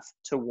dog class,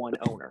 to one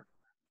owner.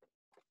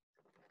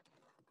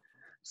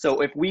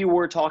 So if we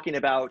were talking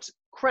about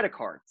credit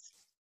cards,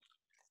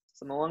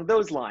 something along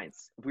those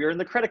lines, if we are in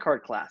the credit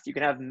card class, you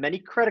can have many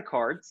credit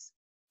cards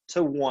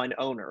to one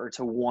owner or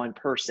to one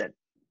person.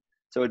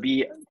 So it'd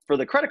be, for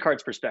the credit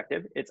cards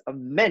perspective, it's a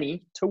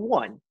many to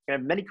one. You can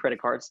have many credit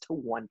cards to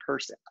one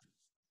person.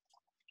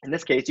 In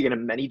this case, you can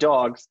have many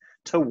dogs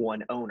to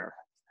one owner.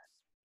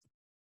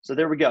 So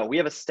there we go. We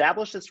have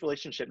established this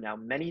relationship now,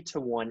 many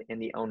to one in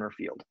the owner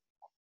field.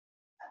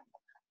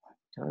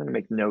 I'm going to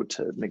make note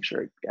to make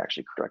sure I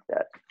actually correct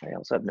that. I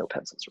also have no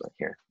pencils right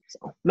here.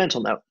 So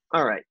mental note.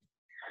 All right.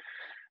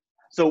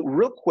 So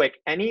real quick,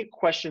 any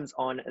questions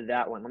on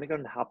that one? Let me go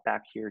ahead and hop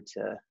back here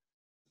to,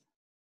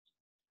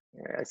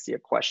 I see a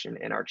question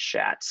in our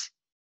chat.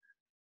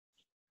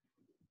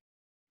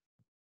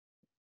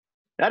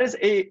 That is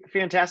a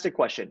fantastic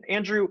question.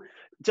 Andrew,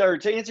 to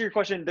answer your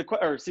question,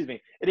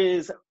 it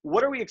is,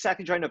 what are we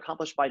exactly trying to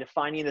accomplish by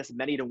defining this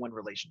many-to-one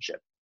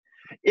relationship?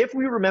 If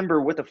we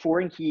remember what the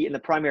foreign key and the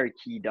primary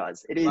key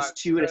does, it is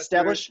to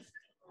establish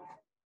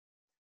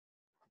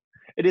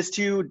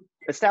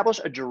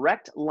a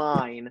direct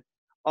line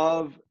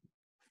of,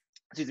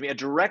 a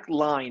direct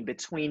line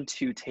between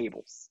two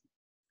tables.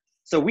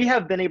 So we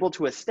have been able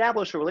to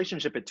establish a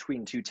relationship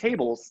between two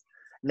tables.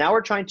 Now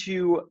we're trying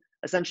to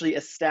essentially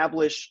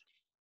establish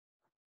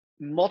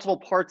multiple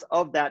parts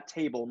of that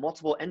table,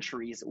 multiple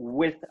entries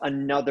with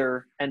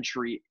another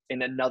entry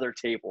in another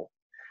table.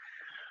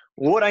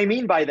 What I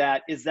mean by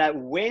that is that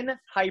when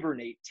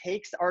Hibernate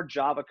takes our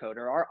Java code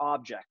or our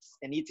objects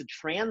and needs to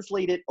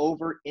translate it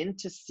over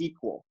into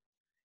SQL,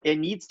 it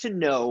needs to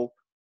know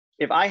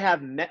if I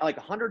have like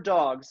 100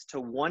 dogs to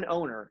one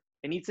owner,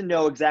 it needs to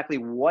know exactly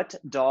what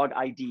dog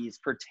IDs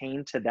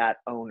pertain to that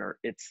owner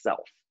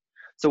itself.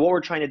 So what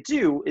we're trying to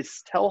do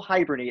is tell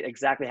Hibernate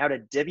exactly how to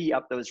divvy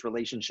up those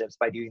relationships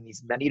by doing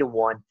these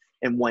many-to-one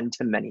and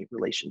one-to-many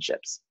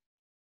relationships.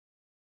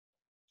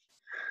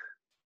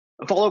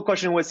 A follow-up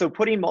question was, so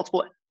putting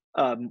multiple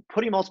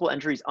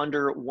entries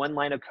under one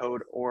line of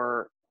code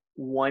or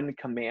one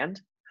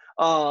command.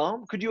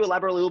 Could you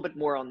elaborate a little bit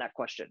more on that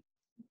question?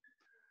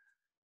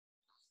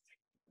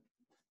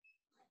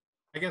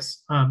 I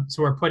guess,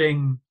 so we're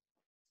putting,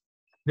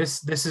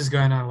 this is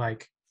gonna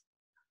like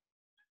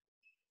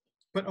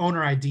put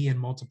owner ID in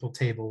multiple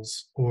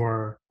tables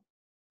or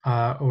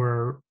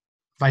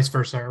vice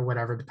versa or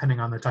whatever,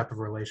 depending on the type of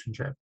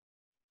relationship.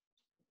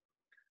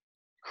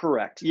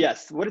 Correct,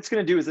 yes. What it's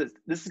gonna do is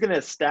this is gonna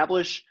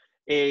establish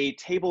a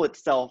table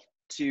itself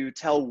to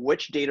tell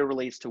which data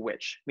relates to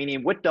which,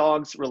 meaning what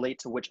dogs relate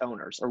to which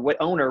owners or what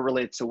owner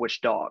relates to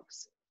which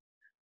dogs.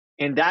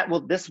 And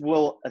this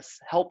will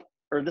help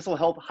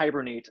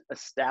Hibernate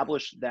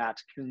establish that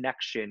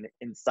connection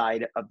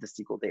inside of the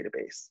SQL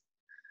database.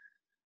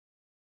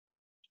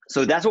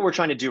 So that's what we're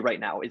trying to do right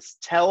now, is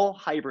tell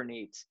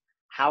Hibernate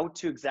how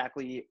to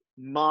exactly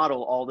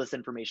model all this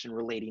information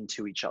relating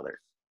to each other.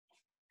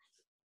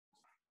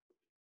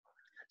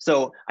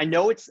 So I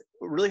know it's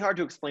really hard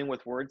to explain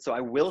with words, so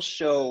I will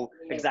show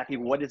exactly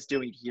what it's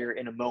doing here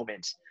in a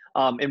moment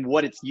and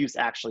what its use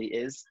actually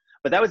is.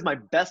 But that was my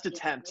best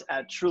attempt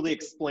at truly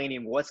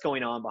explaining what's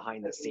going on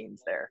behind the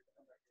scenes there.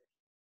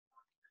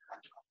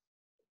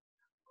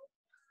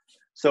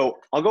 So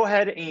I'll go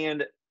ahead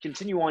and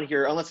continue on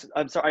here, unless,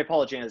 I'm sorry, I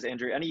apologize,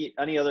 Andrew.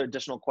 Any other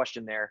additional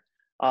question there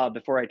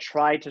before I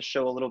try to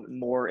show a little bit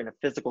more in a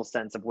physical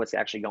sense of what's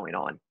actually going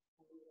on?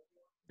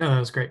 No, that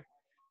was great.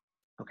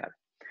 Okay.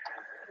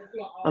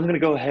 I'm gonna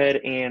go ahead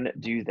and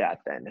do that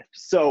then.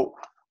 So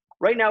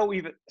right now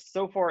we've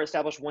so far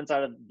established one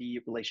side of the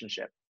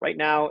relationship. Right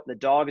now, the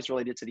dog is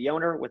related to the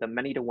owner with a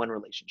many-to-one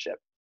relationship.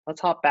 Let's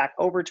hop back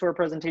over to our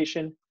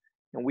presentation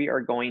and we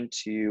are going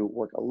to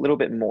work a little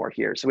bit more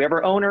here. So we have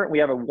our owner, we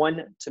have a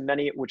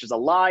one-to-many, which is a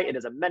lie. It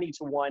is a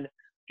many-to-one.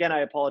 Again, I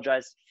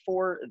apologize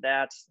for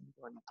that.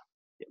 I'm going to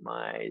get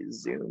my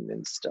Zoom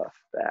and stuff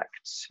back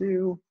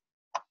too.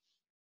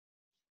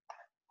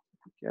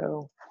 There we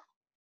go.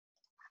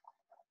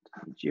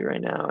 Need you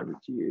right now. Need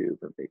you.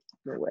 Perfect.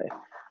 No way.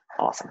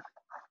 Awesome.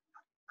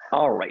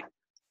 All right.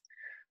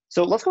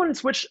 So let's go ahead and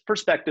switch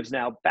perspectives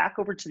now back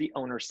over to the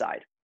owner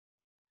side.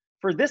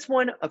 For this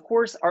one, of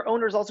course, our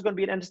owner is also going to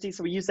be an entity,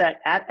 so we use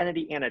that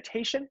 @entity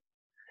annotation,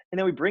 and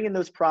then we bring in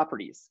those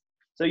properties.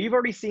 So you've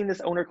already seen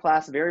this owner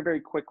class very, very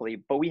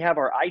quickly, but we have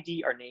our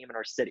ID, our name, and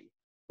our city,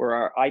 where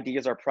our ID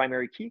is our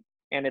primary key,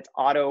 and it's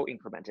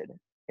auto-incremented,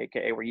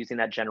 aka we're using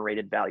that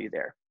generated value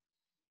there.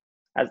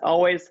 As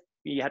always,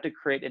 you have to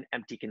create an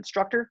empty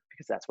constructor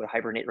because that's what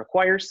Hibernate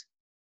requires.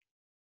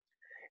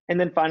 And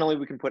then finally,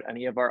 we can put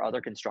any of our other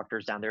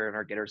constructors down there in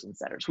our getters and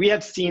setters. We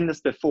have seen this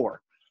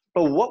before,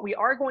 but what we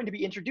are going to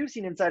be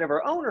introducing inside of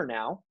our owner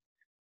now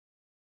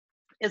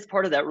is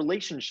part of that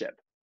relationship.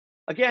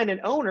 Again, an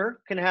owner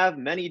can have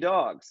many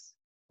dogs.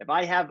 If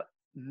I have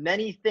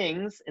many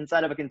things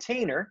inside of a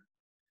container,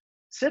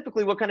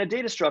 typically what kind of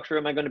data structure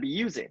am I going to be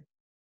using?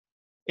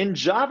 In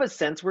Java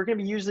sense, we're going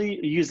to be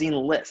usually using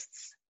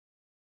lists.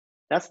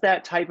 That's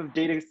that type of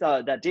data,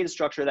 that data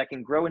structure that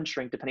can grow and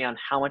shrink depending on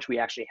how much we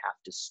actually have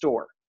to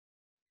store.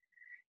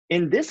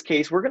 In this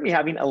case, we're going to be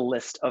having a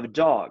list of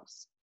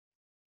dogs,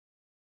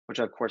 which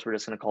of course we're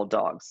just going to call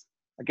dogs.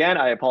 Again,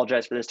 I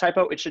apologize for this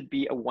typo. It should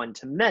be a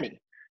one-to-many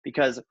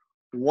because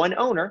one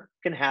owner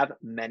can have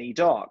many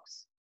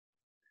dogs.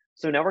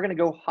 So now we're going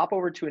to go hop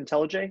over to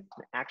IntelliJ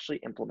and actually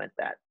implement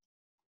that.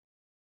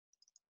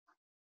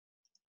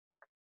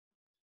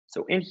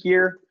 So in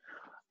here,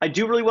 I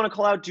do really want to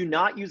call out, do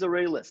not use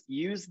array list.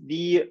 Use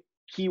the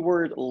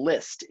keyword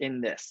list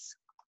in this.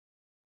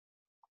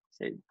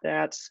 Say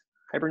that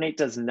Hibernate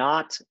does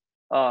not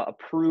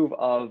approve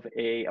of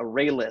a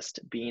array list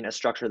being a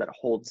structure that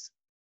holds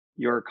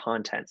your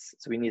contents.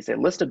 So we need to say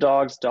list of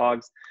dogs,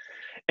 dogs.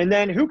 And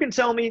then who can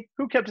tell me,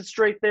 who kept it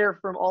straight there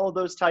from all of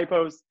those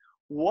typos?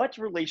 What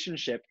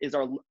relationship is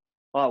our,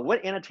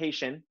 what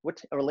annotation,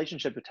 what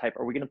relationship type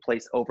are we going to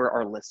place over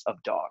our list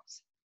of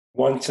dogs?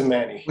 One to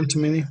many. One to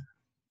many.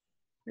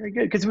 Very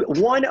good, because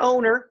one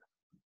owner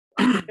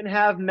can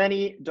have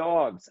many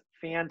dogs.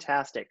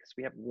 Fantastic. So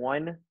we have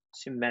one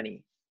to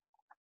many.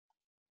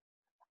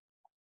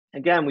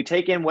 Again, we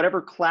take in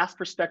whatever class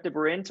perspective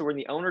we're in. So we're in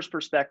the owner's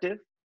perspective.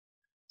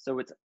 So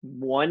it's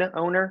one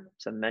owner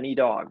to many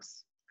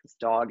dogs. This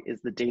dog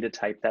is the data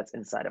type that's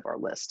inside of our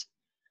list.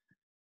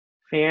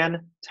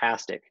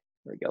 Fantastic.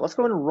 There we go. Let's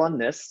go ahead and run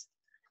this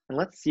and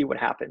let's see what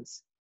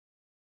happens.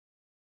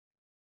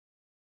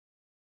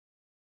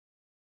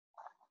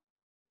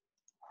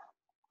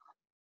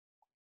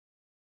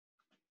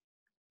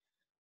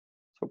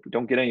 Hope we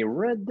don't get any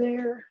red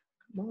there.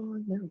 Come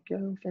on, there we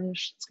go,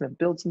 finish. It's gonna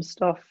build some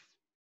stuff.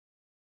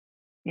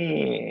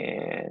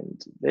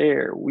 And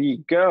there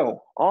we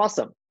go,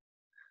 awesome.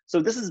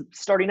 So this is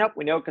starting up,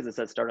 we know because it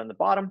says start on the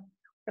bottom.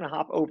 We're gonna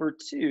hop over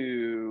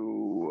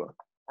to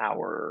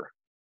our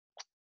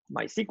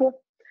MySQL.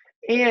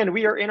 And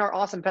we are in our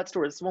awesome pet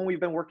store. This is one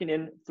we've been working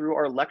in through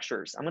our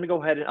lectures. I'm gonna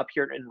go ahead and up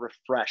here and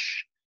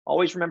refresh.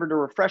 Always remember to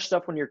refresh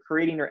stuff when you're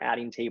creating or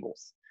adding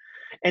tables.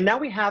 And now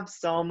we have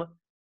some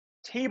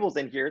tables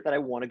in here that I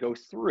want to go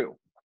through.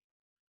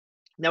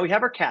 Now we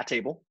have our cat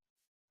table.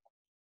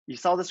 You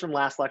saw this from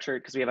last lecture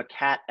because we have a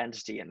cat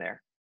entity in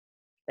there.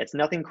 It's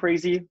nothing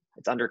crazy.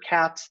 It's under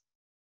cat.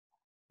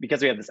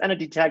 Because we have this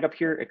entity tag up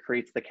here, it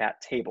creates the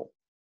cat table.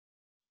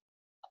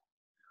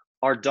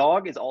 Our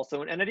dog is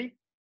also an entity.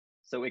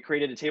 So it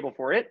created a table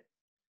for it.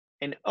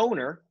 An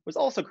owner was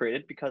also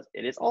created because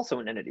it is also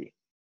an entity.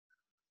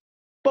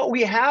 But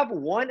we have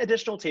one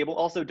additional table.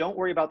 Also, don't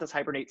worry about this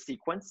Hibernate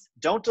sequence.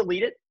 Don't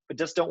delete it, but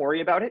just don't worry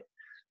about it.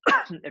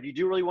 If you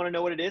do really want to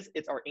know what it is,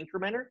 it's our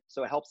incrementer.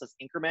 So it helps us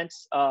increment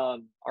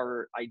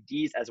our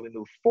IDs as we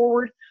move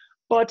forward.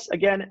 But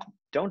again,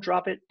 don't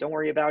drop it. Don't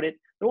worry about it.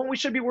 The one we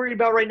should be worried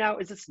about right now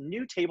is this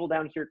new table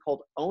down here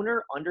called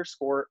owner_dogs.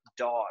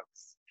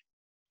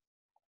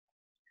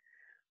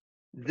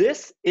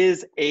 This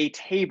is a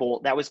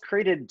table that was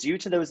created due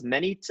to those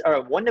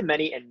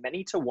one-to-many and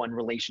many-to-one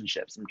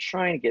relationships. I'm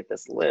trying to get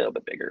this a little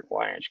bit bigger.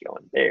 Why aren't you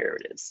going? There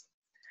it is.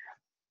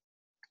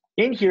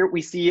 In here,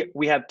 we see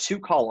we have two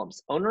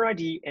columns, owner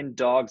ID and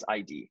dogs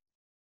ID.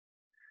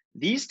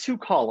 These two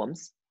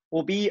columns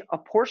will be a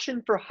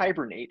portion for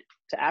Hibernate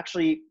to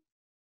actually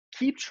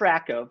keep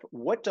track of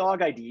what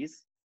dog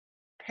IDs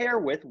pair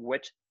with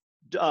which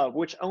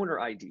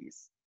owner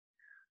IDs.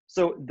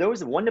 So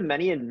those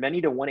one-to-many and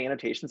many-to-one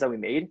annotations that we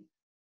made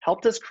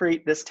helped us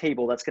create this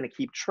table that's going to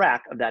keep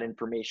track of that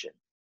information.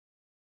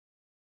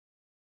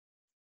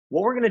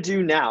 What we're going to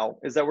do now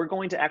is that we're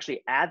going to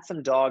actually add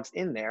some dogs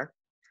in there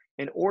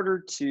in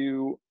order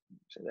to,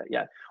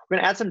 we're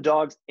going to add some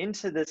dogs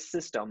into this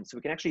system so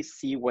we can actually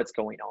see what's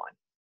going on.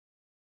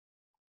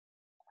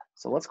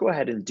 So let's go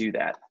ahead and do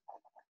that.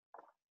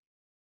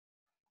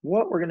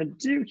 What we're going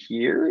to do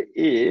here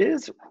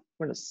is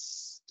we're going to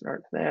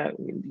start that.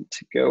 We need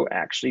to go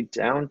actually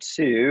down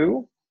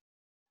to,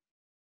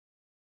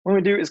 what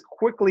we do is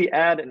quickly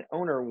add an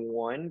owner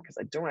one because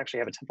I don't actually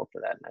have a template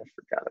for that and I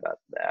forgot about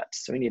that.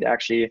 So we need to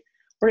actually,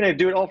 we're going to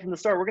do it all from the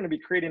start. We're going to be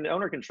creating an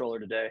owner controller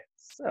today.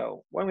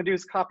 So what I'm going to do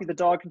is copy the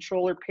dog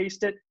controller,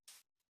 paste it,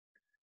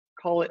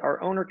 call it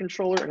our owner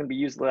controller. I'm going to be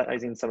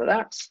utilizing some of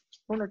that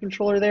owner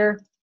controller there.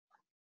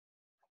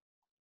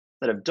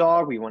 Instead of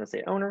dog, we want to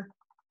say owner.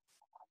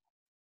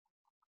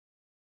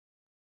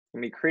 I'm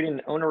going to be creating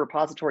an owner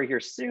repository here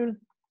soon.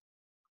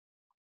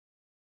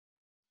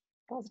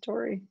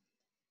 Repository.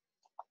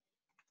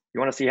 You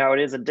want to see how it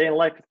is a day in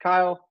life with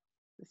Kyle?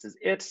 This is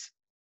it.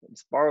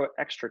 Let's borrow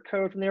extra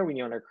code from there.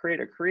 We want to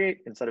create.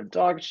 Instead of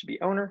dog, it should be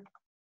owner.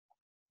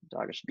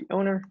 Dog, it should be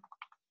owner. And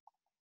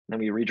then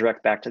we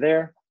redirect back to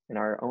there. And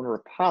our owner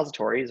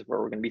repository is where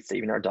we're going to be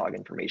saving our dog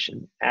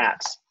information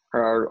at,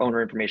 or our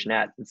owner information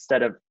at.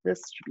 Instead of this,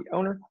 it should be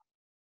owner.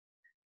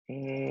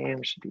 And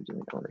we should be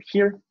doing owner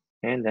here.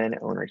 And then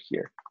owner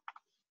here.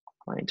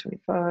 Line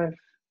 25.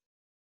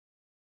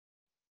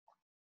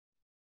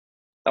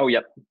 Oh,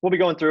 yep. We'll be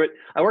going through it.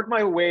 I work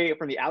my way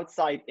from the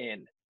outside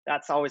in.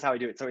 That's always how I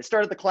do it. So I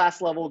start at the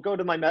class level, go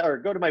to my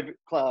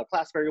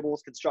class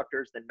variables,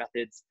 constructors, then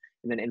methods,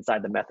 and then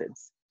inside the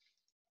methods.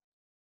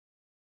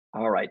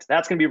 All right,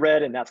 that's going to be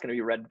red, and that's going to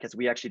be red because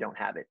we actually don't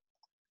have it.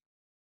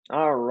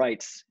 All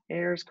right,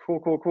 errors,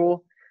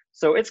 cool.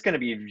 So it's going to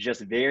be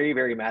just very,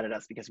 very mad at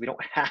us because we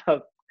don't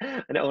have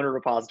an owner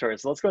repository.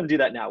 So let's go and do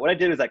that now. What I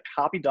did is I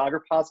copied dog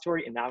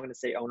repository, and now I'm going to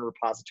say owner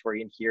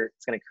repository in here.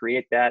 It's going to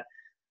create that.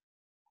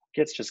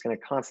 It's just going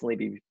to constantly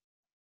be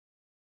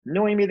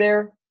annoying me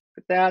there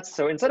with that.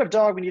 So instead of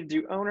dog, we need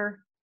to do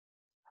owner.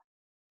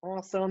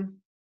 Awesome.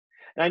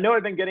 And I know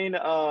I've been getting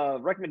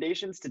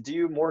recommendations to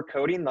do more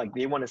coding, like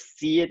they want to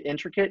see it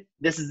intricate.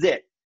 This is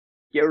it.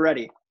 Get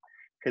ready,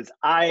 because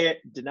I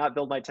did not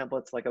build my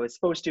templates like I was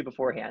supposed to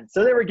beforehand.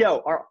 So there we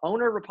go. Our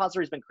owner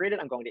repository has been created.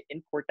 I'm going to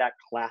import that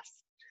class,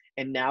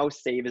 and now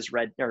save is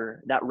red,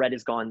 or that red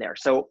is gone there.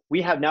 So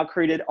we have now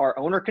created our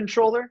owner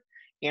controller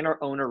and our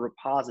owner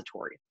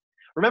repository.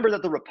 Remember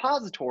that the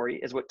repository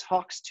is what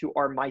talks to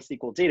our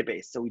MySQL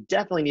database. So we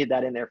definitely need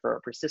that in there for our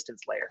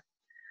persistence layer.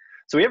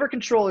 So we have our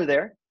controller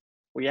there.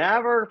 We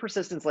have our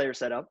persistence layer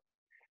set up.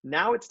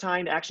 Now it's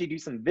time to actually do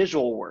some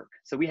visual work.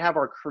 So we have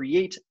our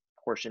create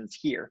portions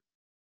here.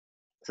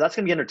 So that's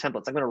going to be under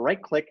templates. I'm going to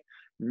right click,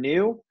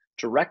 new,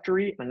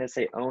 directory. I'm going to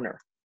say owner.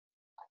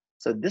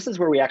 So this is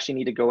where we actually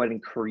need to go ahead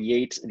and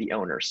create the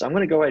owner. So I'm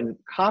going to go ahead and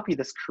copy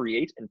this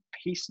create and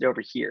paste it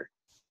over here.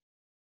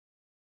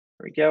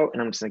 There we go.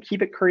 And I'm just going to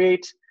keep it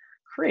create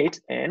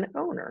an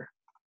owner.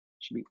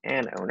 Should be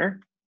an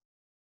owner.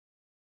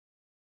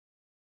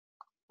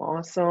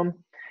 Awesome.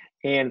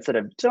 And instead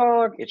of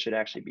dog, it should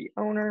actually be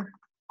owner.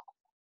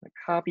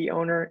 Copy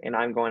owner, and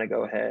I'm going to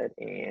go ahead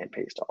and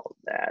paste all of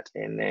that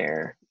in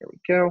there. There we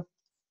go.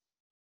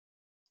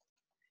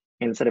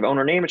 And instead of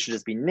owner name, it should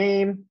just be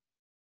name.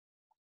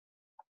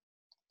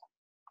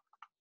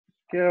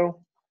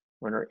 Go.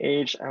 Owner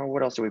age. Oh,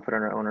 what else do we put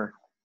on our owner?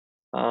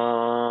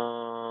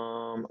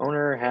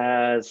 Owner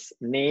has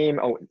name.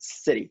 Oh,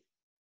 it's city.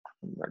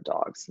 Our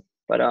dogs.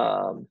 But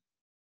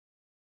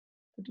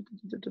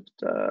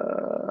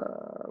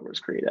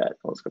where's create at?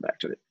 Oh, let's go back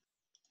to it.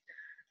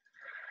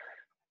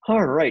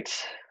 All right.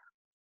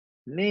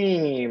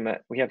 Name.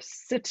 We have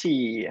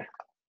city.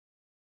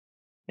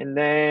 And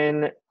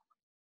then,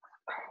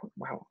 oh,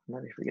 wow, I'm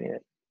already forgetting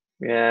it.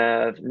 We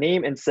have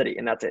name and city,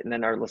 and that's it. And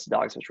then our list of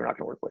dogs, which we're not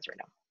going to work with right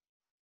now.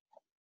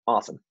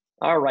 Awesome.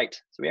 All right.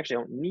 So we actually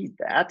don't need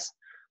that.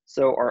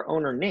 So our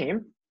owner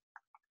name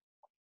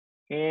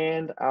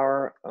and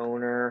our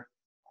owner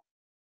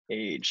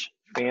age.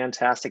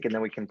 Fantastic. And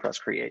then we can press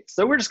create.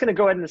 So we're just going to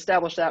go ahead and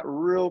establish that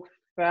real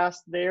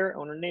fast there.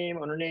 Owner name,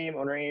 owner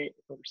age,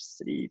 owner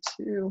city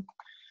too.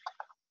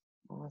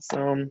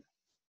 Awesome.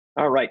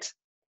 All right.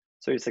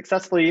 So we've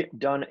successfully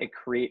done a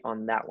create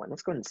on that one.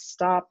 Let's go ahead and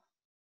stop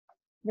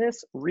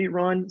this,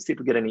 rerun, see if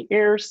we get any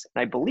errors.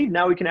 And I believe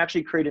now we can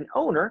actually create an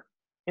owner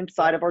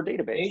inside of our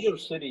database. Age or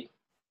city?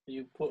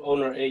 You put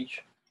owner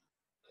age.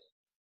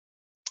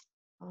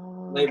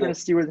 I'm trying to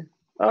see where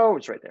oh,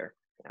 it's right there.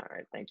 All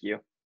right, thank you.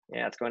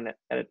 Yeah, let's go ahead and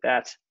edit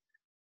that.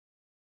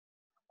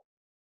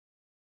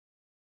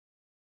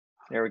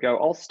 There we go,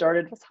 all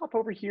started. Let's hop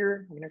over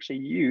here. We can actually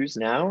use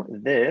now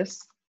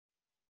this.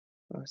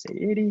 I'll say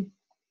 80.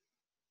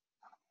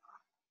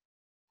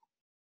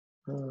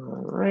 All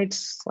right,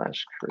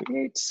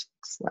 /create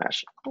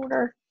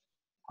 /owner.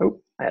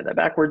 Oh, I had that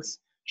backwards.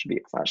 Should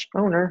be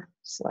 /owner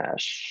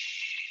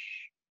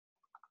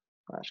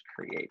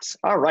 /create.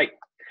 All right,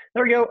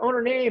 there we go.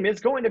 Owner name is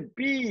going to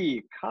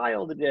be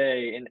Kyle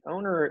today, and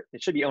owner,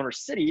 it should be owner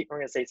city. We're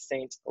going to say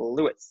St.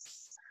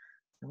 Louis.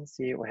 Let's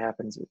see what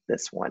happens with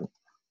this one.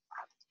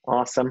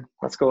 Awesome.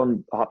 Let's go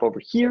and hop over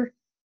here.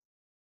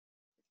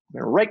 I'm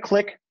going to right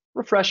click,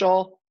 refresh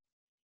all,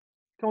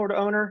 go over to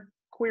owner,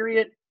 query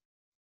it,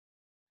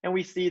 and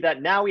we see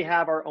that now we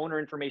have our owner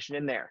information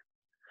in there.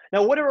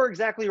 Now, what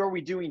exactly are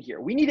we doing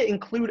here? We need to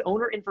include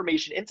owner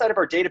information inside of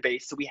our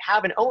database so we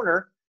have an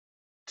owner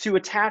to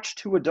attach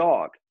to a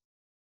dog.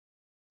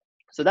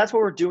 So that's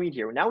what we're doing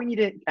here. Now we need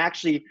to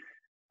actually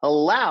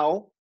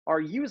allow our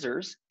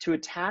users to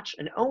attach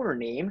an owner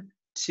name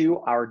to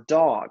our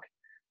dog.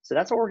 So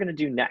that's what we're going to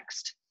do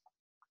next.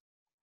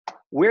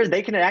 Where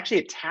they can actually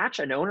attach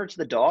an owner to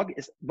the dog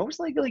is most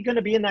likely going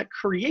to be in that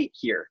create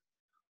here.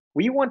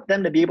 We want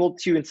them to be able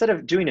to, instead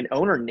of doing an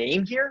owner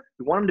name here,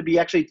 we want them to be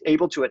actually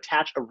able to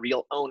attach a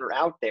real owner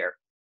out there.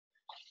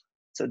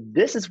 So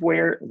this is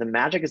where the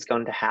magic is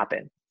going to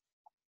happen.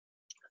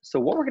 So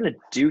what we're going to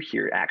do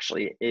here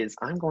actually is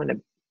I'm going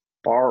to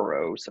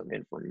borrow some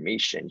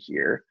information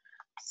here.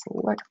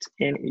 Select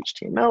in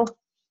HTML.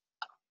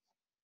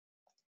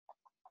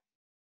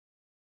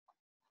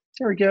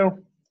 There we go.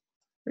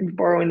 I'm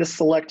borrowing this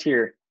select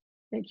here.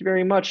 Thank you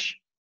very much.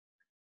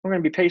 I'm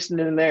going to be pasting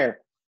it in there.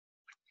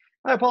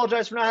 I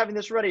apologize for not having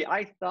this ready.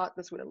 I thought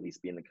this would at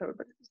least be in the code,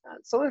 but it's not.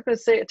 So I'm going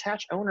to say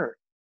attach owner.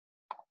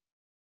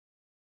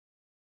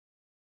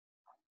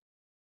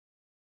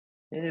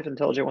 And if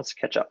IntelliJ wants to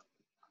catch up.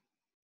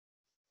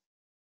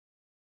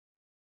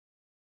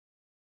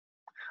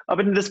 Up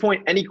until this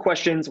point, any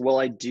questions while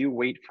I do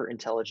wait for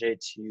IntelliJ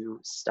to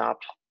stop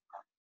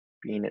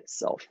being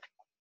itself?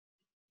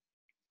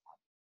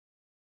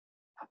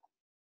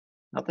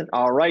 Nothing.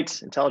 All right,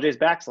 IntelliJ is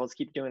back, so let's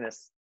keep doing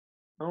this.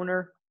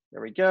 Owner,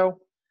 there we go.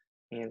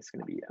 And it's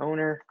going to be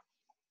owner.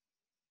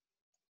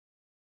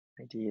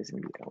 ID is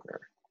going to be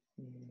owner.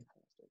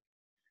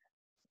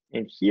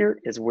 And here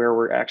is where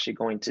we're actually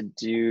going to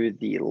do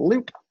the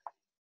loop.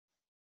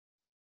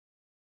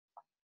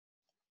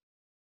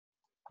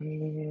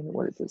 And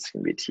what is this? It's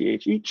going to be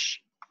TH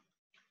each.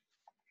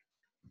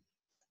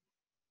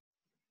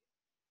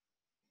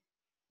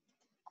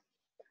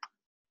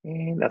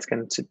 And that's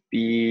going to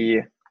be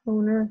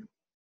owner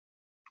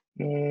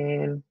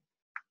and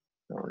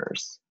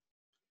owners.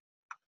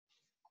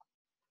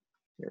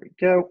 There we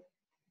go.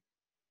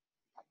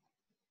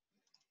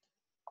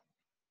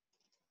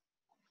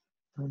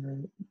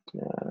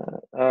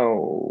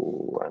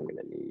 Oh, I'm going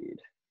to need.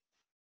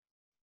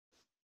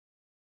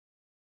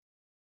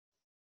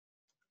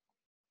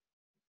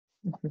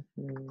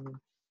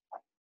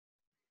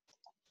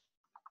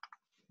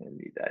 I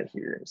need that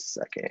here in a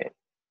second.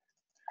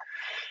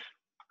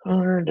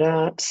 Owner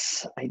dot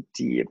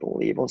ID, I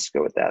believe. Let's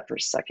go with that for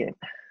a second.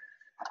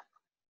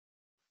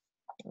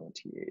 OTH.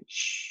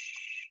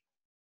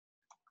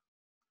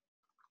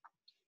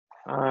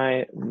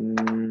 I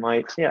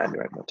might, yeah, I do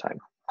have more time.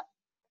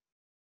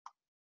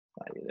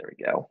 There we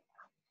go.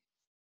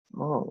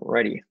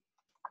 Alrighty.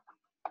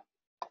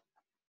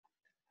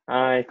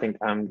 I think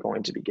I'm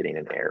going to be getting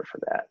an error for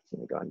that. So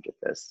let me go ahead and get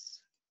this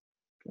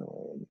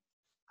going.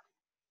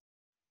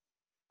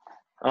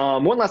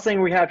 One last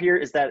thing we have here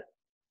is that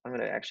I'm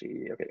going to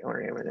actually, okay,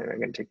 owner name, I'm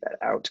going to take that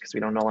out because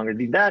we don't no longer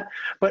need that.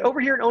 But over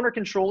here in owner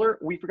controller,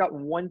 we forgot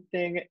one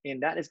thing,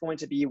 and that is going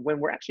to be when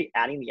we're actually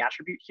adding the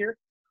attribute here,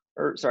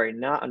 or sorry,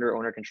 not under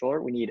owner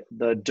controller, we need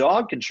the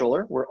dog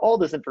controller where all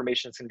this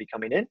information is going to be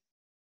coming in.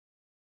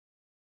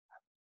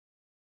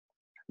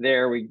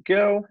 There we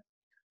go.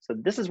 So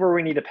this is where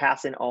we need to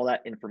pass in all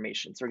that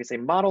information. So we're going to say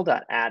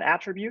model.add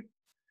attribute,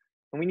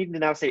 and we need to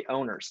now say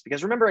owners,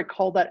 because remember I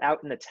called that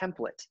out in the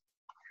template.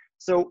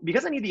 So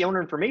because I need the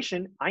owner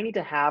information, I need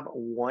to have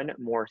one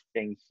more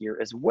thing here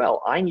as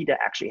well. I need to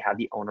actually have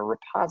the owner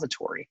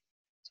repository.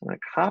 So I'm going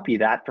to copy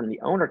that from the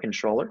owner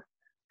controller,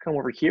 come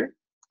over here,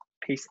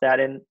 paste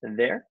that in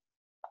there.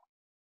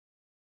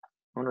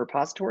 Owner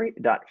repository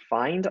dot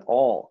find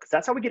all, because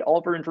that's how we get all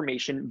of our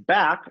information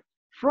back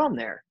from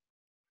there.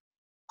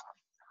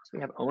 So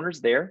we have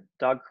owners there,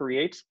 dog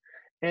create,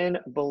 and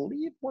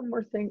believe one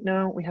more thing.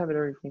 No, we have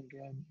everything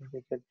good.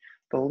 Okay, good.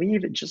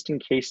 Believe just in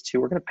case too,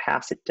 we're going to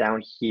pass it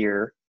down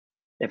here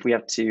if we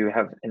have to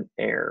have an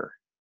error.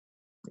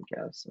 There we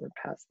go. So we're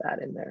pass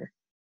that in there.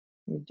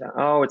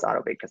 Oh, it's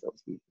auto bake because it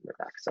was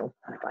back. So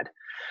I'm fine.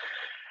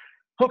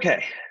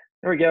 Okay,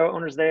 there we go.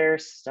 Owners there.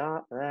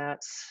 Stop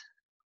that.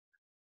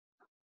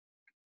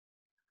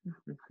 There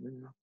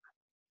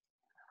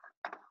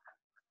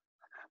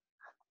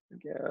we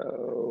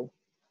go.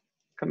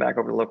 Come back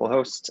over to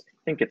localhost. I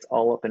think it's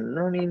all up and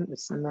running.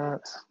 It's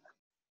not.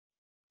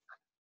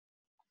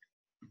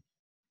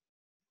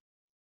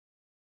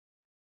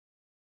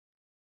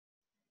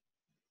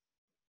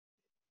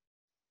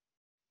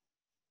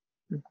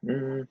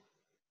 It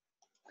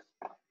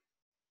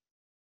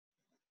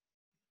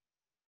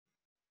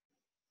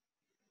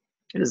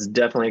is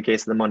definitely a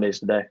case of the Mondays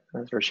today.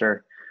 That's for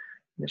sure.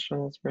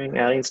 Initial spring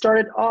adding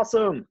started.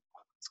 Awesome.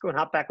 Let's go and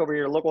hop back over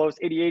here to localhost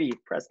 8080.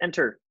 Press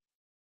enter.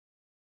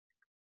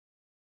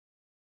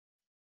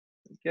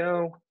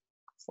 Go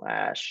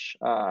slash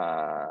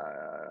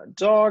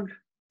dog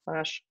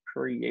slash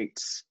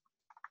create.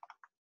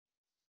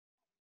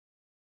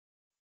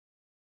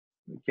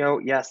 Go.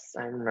 Yes,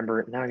 I remember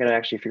it. Now I gotta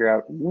actually figure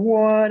out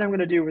what I'm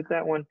gonna do with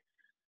that one.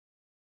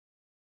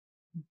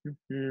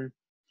 If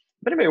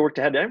anybody worked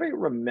ahead, does anybody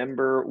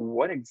remember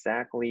what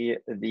exactly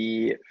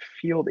the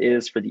field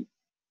is for the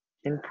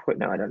input?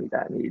 No, I don't need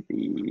that. I need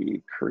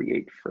the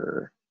create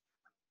for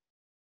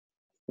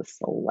the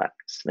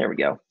select. There we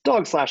go.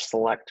 Dog slash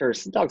select or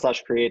dog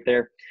slash create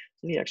there.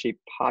 So we need to actually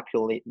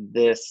populate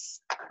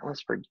this. I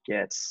always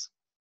forget.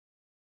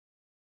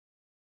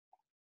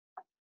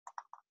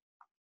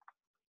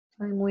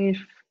 Time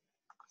leaf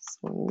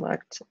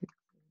select.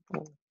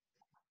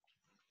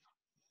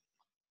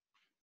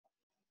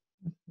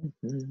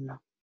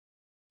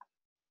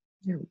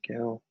 There we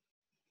go.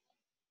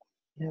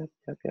 Yep,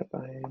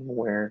 I am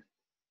aware.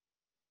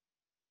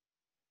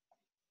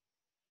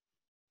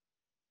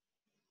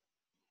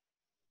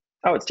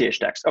 Oh, it's th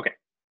text. Okay.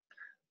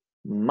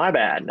 My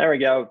bad. There we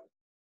go.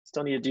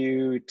 Still need to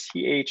do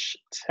th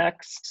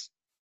text.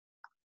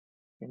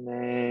 And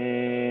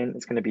then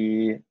it's going to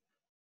be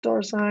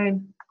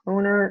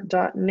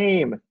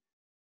 $owner.name.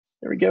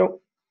 There we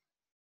go.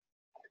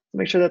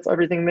 Make sure that's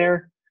everything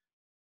there.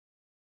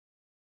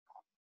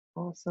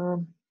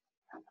 Awesome.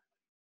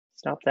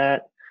 Stop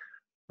that.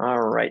 All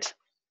right.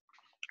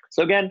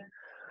 So again,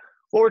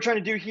 what we're trying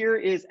to do here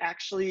is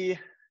actually,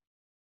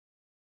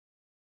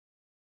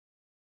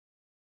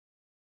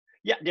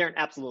 yeah, Darren,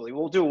 absolutely.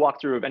 We'll do a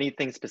walkthrough of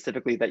anything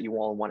specifically that you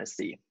all want to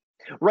see.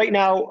 Right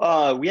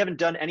now, we haven't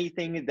done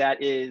anything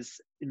that is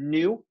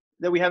new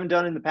that we haven't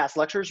done in the past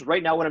lectures.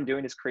 Right now, what I'm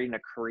doing is creating a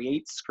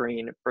create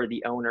screen for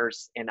the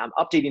owners, and I'm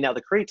updating now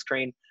the create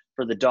screen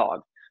for the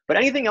dog. But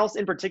anything else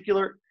in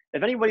particular,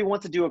 if anybody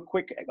wants to do a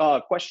quick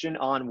question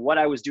on what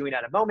I was doing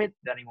at a moment,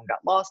 if anyone got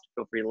lost,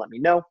 feel free to let me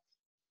know.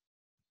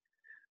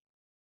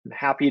 I'm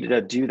happy to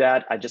do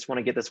that. I just want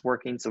to get this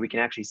working so we can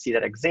actually see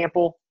that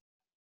example.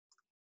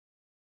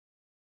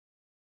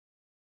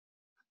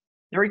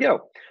 There we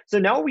go. So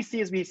now what we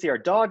see is we see our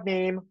dog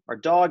name, our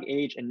dog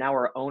age, and now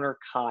our owner,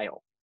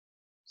 Kyle.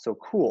 So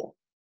cool.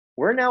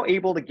 we're now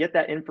able to get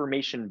that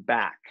information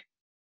back.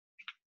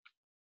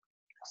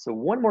 So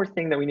one more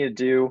thing that we need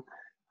to do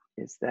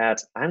is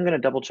that I'm going to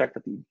double check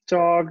that the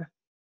dog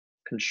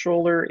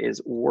controller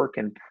is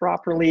working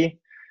properly.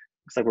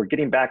 Looks like we're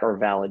getting back our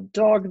valid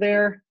dog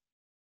there.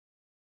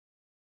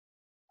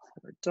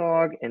 Our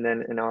dog, and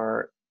then in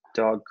our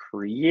dog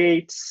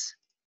creates,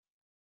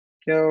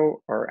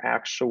 go, our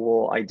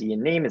actual ID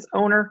and name is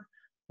owner.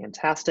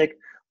 Fantastic.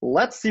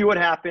 Let's see what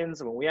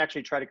happens when we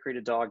actually try to create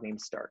a dog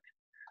named Stark.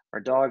 Our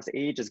dog's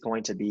age is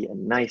going to be a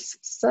nice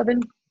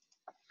 7,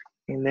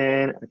 and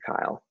then a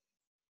Kyle.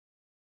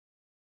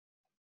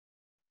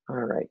 All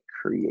right,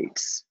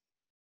 creates.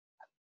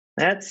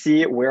 Let's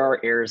see where our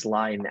errors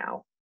lie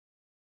now.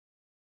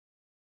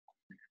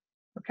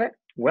 Okay,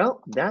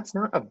 well, that's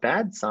not a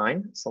bad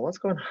sign. So let's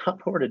go and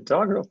hop over to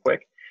dog real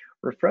quick,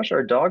 refresh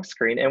our dog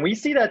screen, and we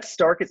see that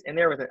Stark is in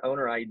there with an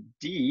owner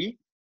ID.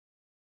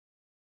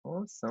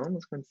 Awesome,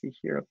 let's go and see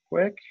here real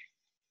quick.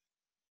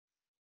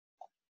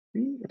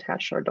 We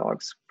attached our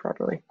dogs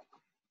properly.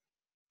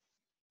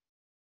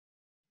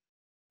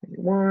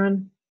 Maybe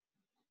 1.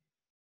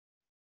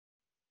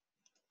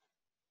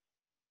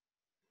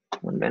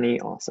 1 many,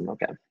 awesome,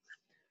 okay.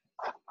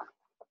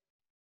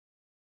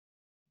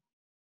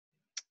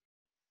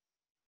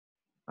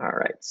 All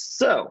right,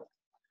 so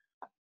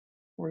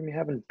we're gonna be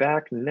having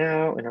back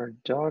now in our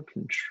dog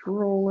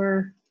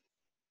controller.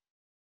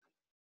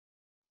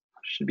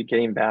 Should be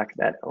getting back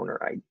that owner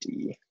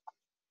ID.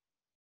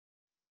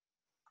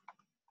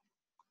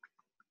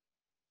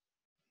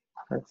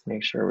 Let's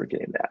make sure we're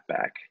getting that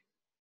back.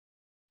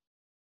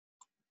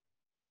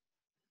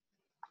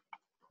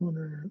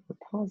 Owner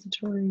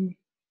repository.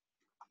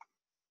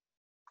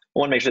 I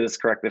want to make sure this is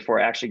correct before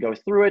I actually go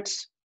through it.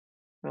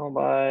 Null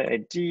by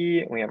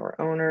ID, we have our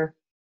owner.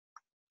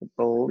 I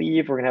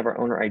believe we're gonna have our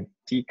owner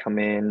ID come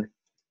in.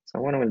 So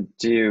what I'm gonna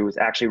do is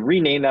actually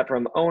rename that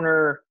from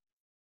owner.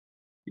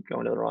 Keep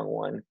going to the wrong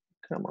one.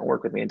 Come on,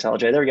 work with me,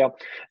 IntelliJ. There we go.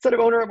 Instead of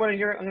owner, I'm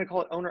gonna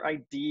call it owner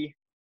ID.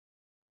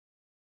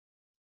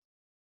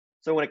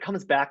 So when it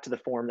comes back to the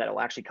form, that will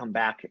actually come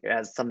back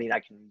as something I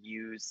can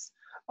use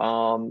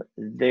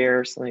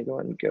there. So let me go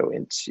ahead and go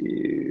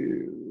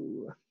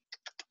into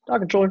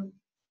dog controller.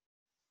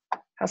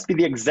 Has to be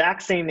the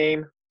exact same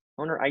name,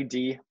 owner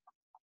ID.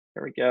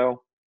 There we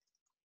go.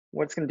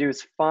 What it's going to do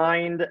is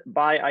find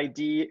by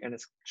ID, and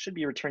it should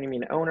be returning me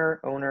an owner.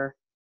 Owner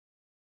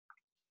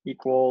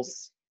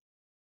equals,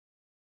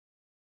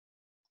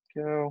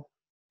 go,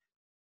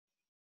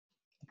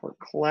 for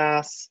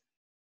class.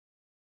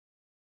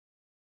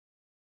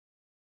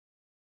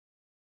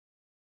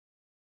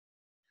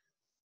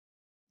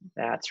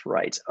 That's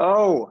right.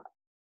 Oh,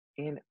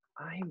 and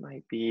I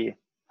might be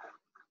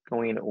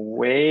going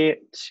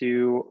way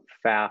too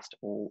fast.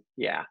 Oh,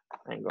 yeah,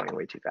 I'm going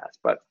way too fast,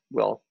 but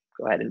we'll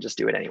go ahead and just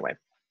do it anyway.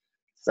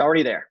 It's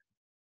already there.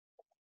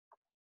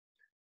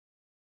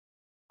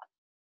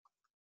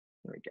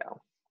 There we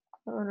go.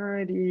 Owner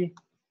ID.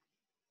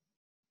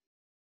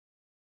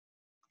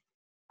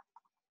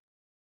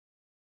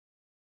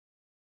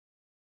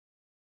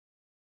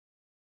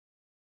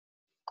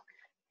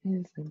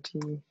 Is empty.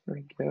 There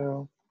we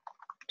go.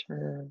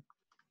 Return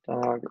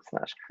dog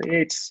slash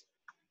creates.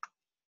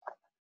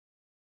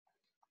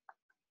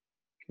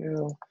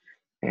 Go.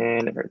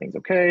 And if everything's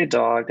okay,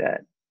 dog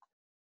that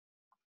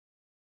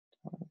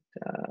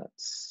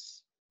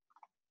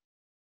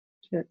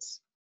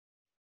gets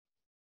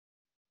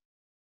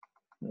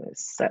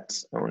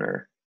set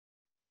owner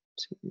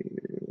to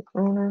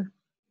owner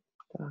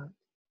dot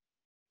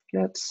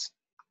gets.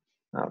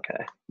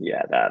 Okay,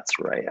 yeah, that's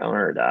right.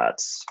 Owner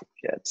dot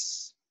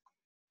gets.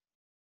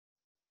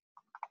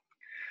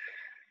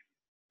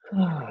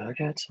 Oh,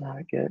 get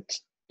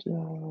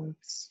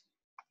dogs.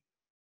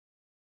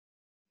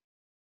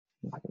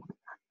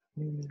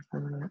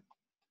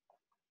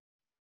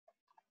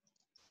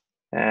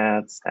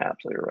 That's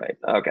absolutely right.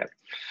 Okay.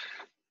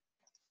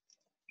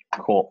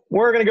 Cool.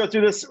 We're going to go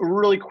through this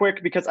really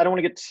quick because I don't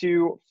want to get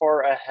too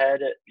far ahead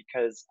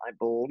because I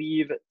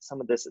believe some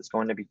of this is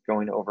going to be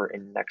going over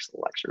in next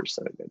lecture.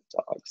 So good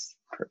dogs.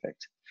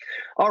 Perfect.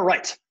 All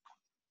right.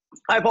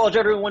 I apologize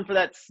everyone for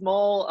that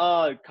small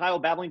Kyle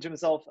babbling to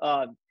himself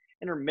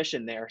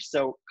intermission there.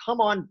 So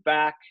come on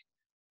back.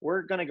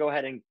 We're going to go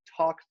ahead and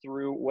talk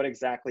through what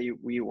exactly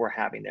we were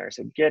having there.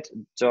 So get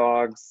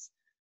dogs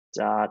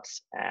dot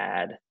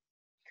add.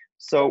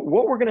 So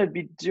what we're going to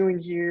be doing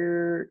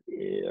here,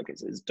 okay,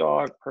 so it's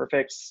dog,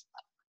 perfect.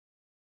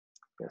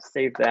 I'm going to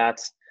save that,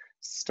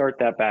 start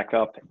that back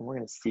up, and we're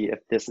going to see if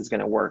this is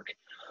going to work.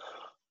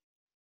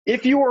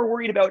 If you are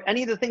worried about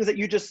any of the things that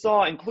you just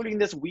saw, including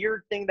this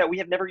weird thing that we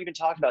have never even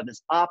talked about,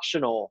 this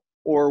optional,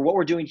 or what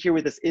we're doing here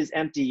with this is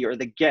empty, or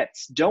the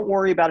gets, don't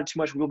worry about it too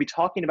much. We'll be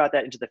talking about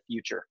that into the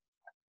future.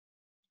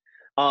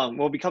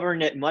 We'll be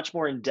covering it much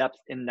more in depth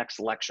in the next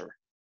lecture.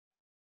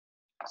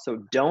 So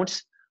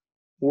don't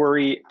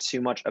worry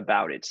too much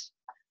about it.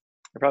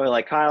 You're probably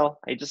like, Kyle,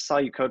 I just saw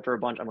you code for a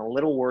bunch. I'm a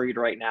little worried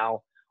right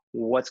now.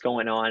 What's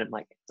going on? I'm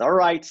like, it's all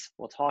right.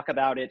 We'll talk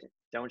about it.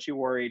 Don't you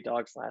worry,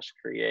 dog slash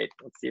create.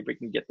 Let's see if we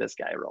can get this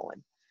guy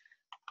rolling.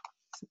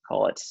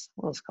 let's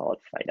call it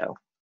Fido.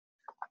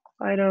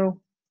 Fido,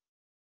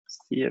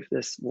 see if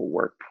this will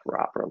work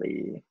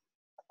properly.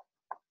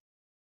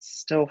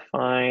 Still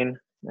fine,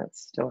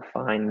 that's still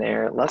fine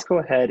there. Let's go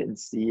ahead and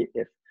see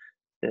if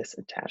this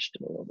attached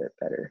it a little bit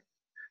better.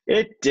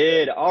 It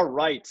did, all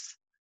right.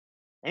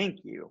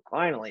 Thank you,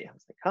 finally. I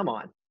was like, come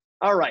on.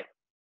 All right,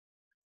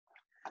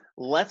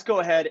 let's go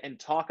ahead and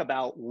talk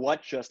about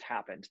what just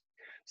happened.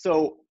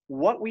 So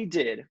what we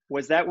did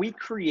was that we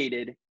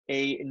created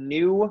a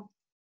new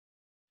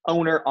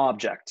owner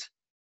object.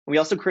 We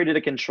also created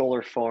a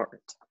controller for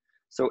it.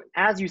 So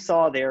as you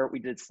saw there, we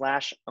did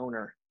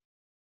 /owner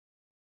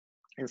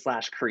and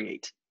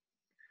 /create.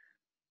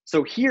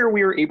 So here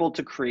we were able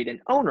to create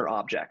an owner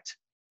object.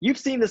 You've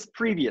seen this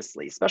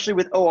previously, especially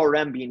with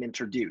ORM being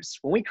introduced.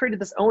 When we created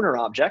this owner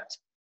object,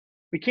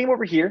 we came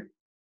over here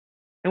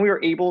and we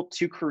were able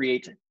to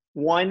create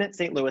one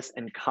St. Louis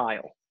and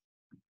Kyle.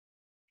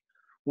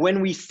 When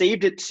we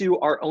saved it to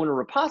our owner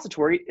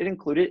repository, it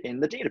included in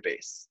the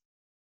database.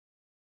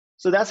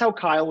 So that's how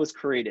Kyle was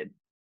created.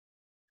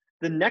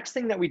 The next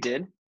thing that we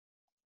did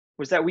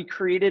was that we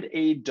created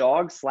a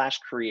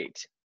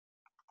dog/create.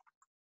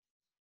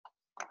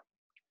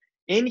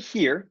 In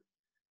here,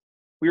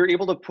 we were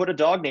able to put a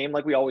dog name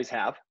like we always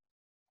have.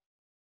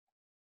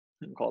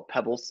 We'll call it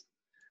Pebbles.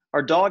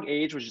 Our dog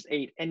age, which is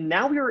 8. And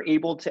now we were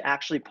able to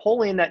actually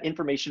pull in that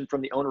information from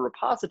the owner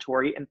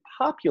repository and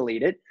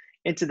populate it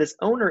into this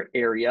owner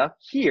area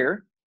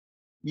here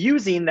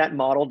using that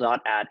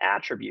model.add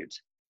attribute.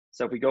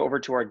 So if we go over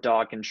to our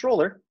dog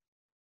controller,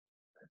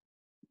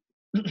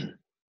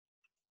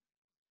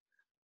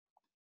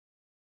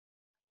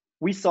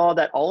 we saw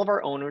that all of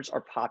our owners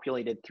are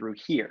populated through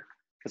here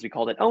because we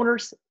called it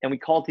owners and we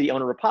called the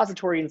owner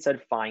repository and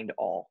said find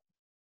all.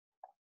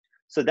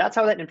 So that's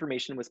how that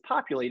information was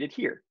populated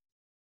here.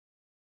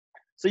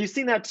 So you've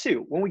seen that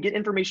too. When we get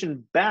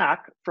information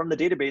back from the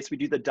database, we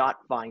do the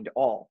 .find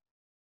all.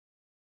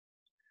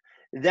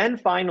 Then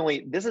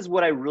finally, this is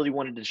what I really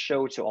wanted to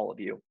show to all of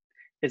you,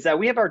 is that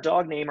we have our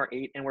dog name, our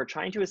 8, and we're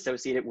trying to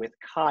associate it with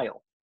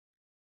Kyle.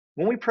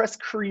 When we press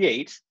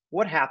create,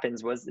 what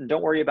happens was, and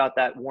don't worry about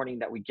that warning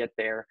that we get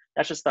there,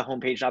 that's just the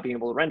homepage not being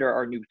able to render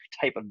our new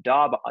type of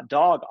dog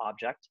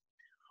object.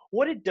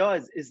 What it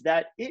does is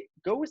that it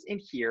goes in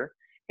here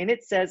and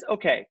it says,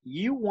 okay,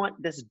 you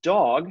want this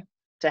dog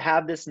to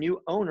have this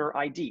new owner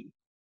ID.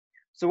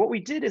 So what we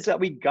did is that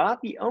we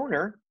got the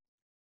owner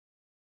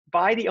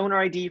by the owner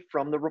ID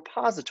from the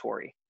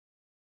repository.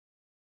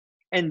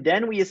 And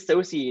then we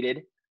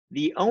associated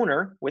the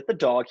owner with the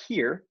dog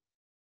here,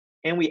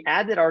 and we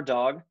added our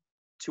dog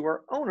to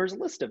our owner's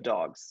list of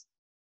dogs.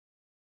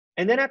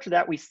 And then after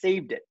that, we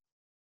saved it.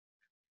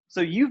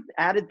 So you've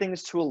added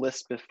things to a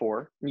list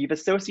before, and you've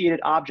associated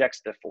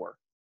objects before.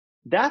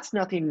 That's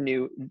nothing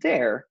new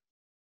there.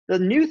 The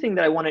new thing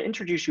that I want to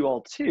introduce you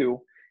all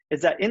to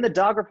is that in the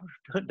dog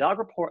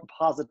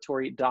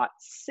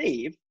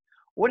repository.save,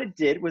 what it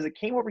did was it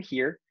came over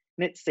here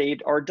and it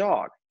saved our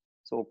dog.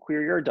 So we'll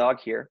query our dog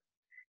here.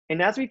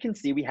 And as we can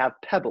see, we have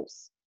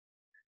Pebbles.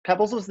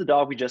 Pebbles was the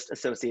dog we just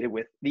associated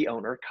with the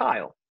owner,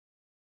 Kyle.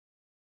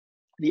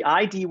 The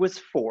ID was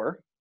 4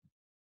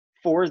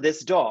 for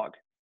this dog.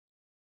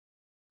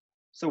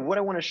 So what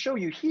I want to show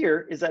you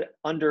here is that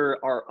under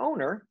our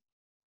owner,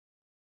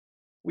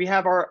 we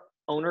have our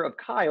owner of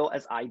Kyle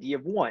as ID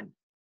of 1.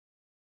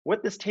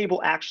 What this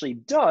table actually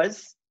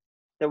does,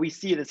 that we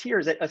see this here,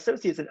 is it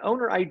associates an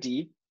owner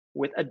ID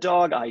with a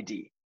dog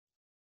ID.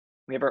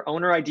 We have our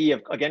owner ID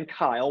of, again,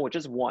 Kyle, which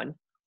is 1,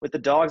 with the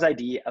dog's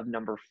ID of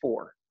number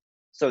 4.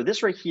 So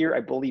this right here,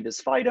 I believe, is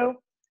Fido,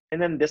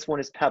 and then this one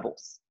is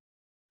Pebbles.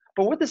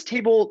 But what this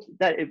table,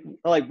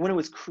 like when it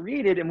was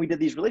created and we did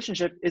these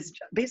relationships, is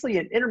basically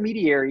an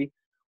intermediary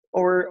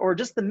or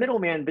just the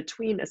middleman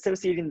between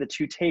associating the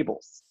two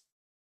tables.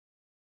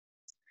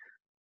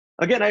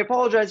 Again, I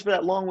apologize for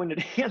that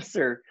long-winded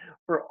answer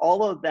for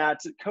all of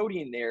that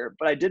coding there,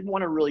 but I did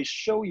want to really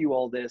show you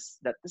all this,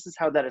 that this is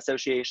how that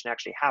association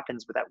actually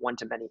happens with that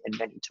one-to-many and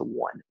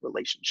many-to-one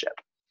relationship.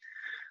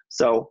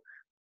 So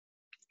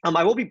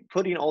I will be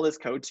putting all this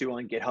code too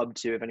on GitHub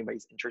too, if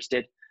anybody's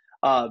interested,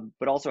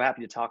 but also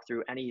happy to talk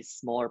through any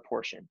smaller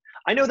portion.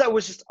 I know that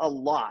was just a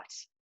lot.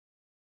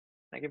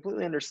 I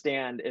completely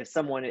understand if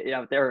someone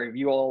out there, if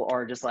you all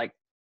are just like,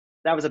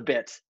 that was a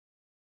bit.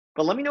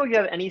 But let me know if you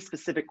have any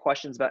specific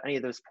questions about any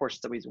of those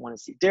portions that we want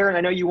to see. Darren,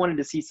 I know you wanted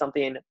to see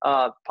something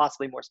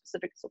possibly more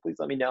specific, so please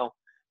let me know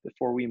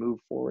before we move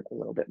forward a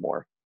little bit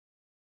more.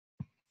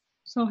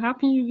 So how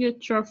can you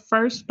get your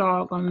first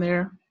dog on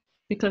there?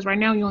 Because right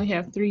now you only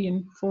have 3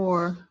 and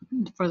 4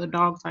 for the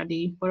dog's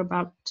ID. What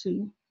about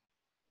 2?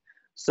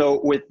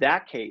 So with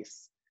that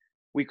case,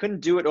 we couldn't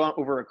do it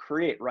over a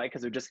create, right?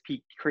 Because it would just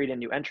create a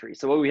new entry.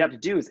 So what we have to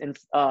do is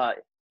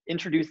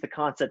introduce the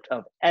concept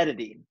of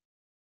editing.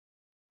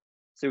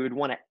 So we would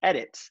want to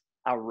edit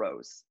our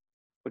rows,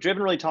 which we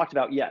haven't really talked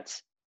about yet.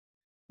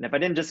 And if I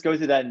didn't just go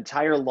through that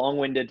entire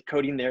long-winded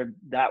coding there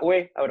that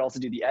way, I would also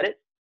do the edit.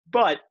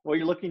 But what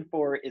you're looking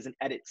for is an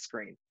edit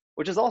screen,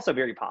 which is also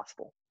very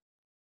possible.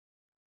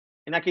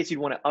 In that case, you'd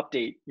want to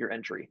update your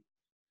entry.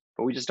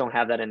 but we just don't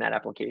have that in that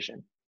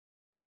application.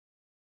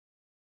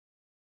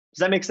 Does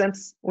that make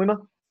sense, Wima?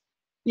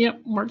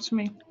 Yep, works for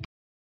me.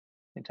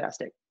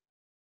 Fantastic.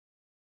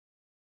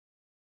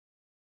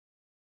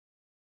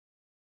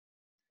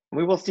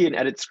 We will see an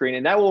edit screen,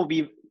 and that will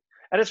be,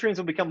 edit screens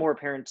will become more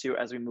apparent too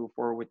as we move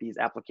forward with these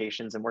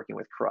applications and working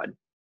with CRUD.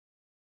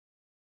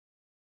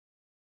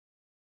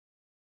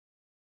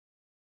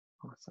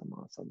 Awesome,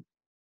 awesome.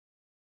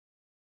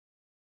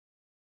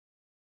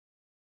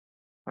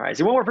 All right,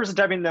 so one more person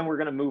typing, then we're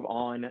gonna move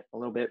on a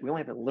little bit. We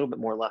only have a little bit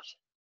more left.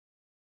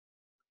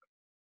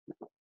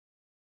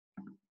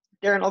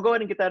 Darren, I'll go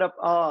ahead and get that up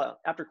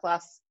after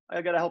class.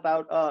 I gotta help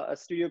out a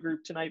studio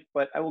group tonight,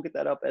 but I will get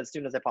that up as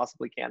soon as I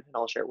possibly can, and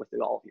I'll share it with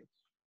all of you.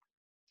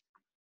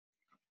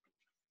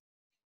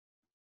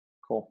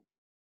 Cool.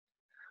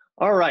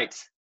 All right.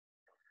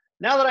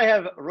 Now that I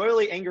have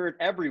royally angered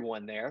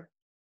everyone there,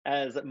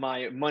 as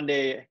my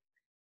Monday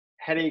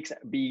headaches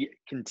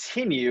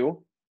continue,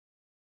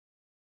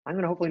 I'm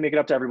gonna hopefully make it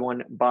up to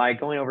everyone by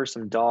going over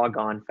some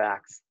doggone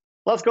facts.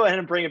 Let's go ahead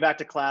and bring it back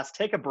to class.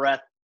 Take a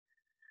breath.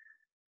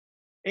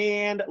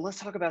 And let's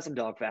talk about some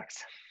dog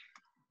facts.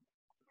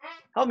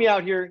 Help me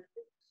out here.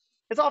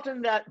 It's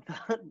often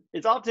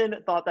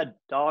thought that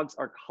dogs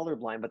are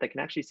colorblind, but they can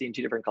actually see in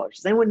 2 different colors.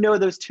 Does anyone know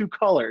those 2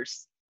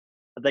 colors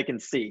that they can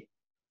see?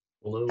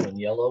 Blue and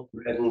yellow.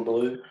 Red and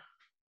blue.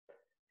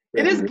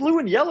 It is blue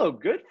and yellow.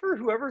 Good for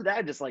whoever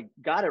that just like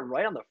got it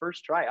right on the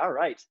first try. All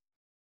right.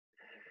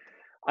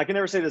 I can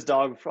never say this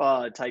dog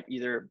type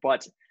either,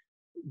 but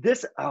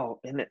this, oh,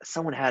 and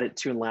someone had it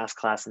too in last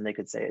class and they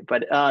could say it,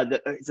 but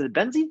is it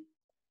Benzie?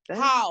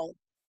 How?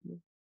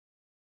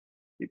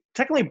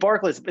 Technically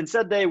barkless,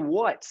 instead they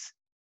what?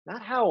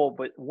 Not howl,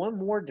 but one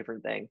more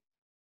different thing.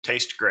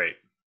 Taste great.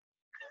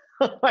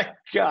 Oh my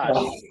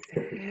gosh.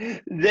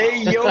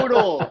 They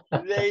yodel.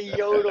 They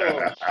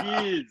yodel.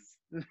 Jeez.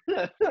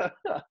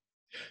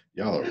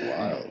 Y'all are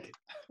wild.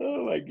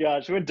 Oh my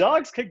gosh. When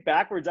dogs kick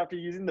backwards after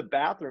using the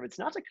bathroom, it's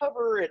not to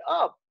cover it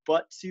up,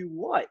 but to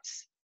what?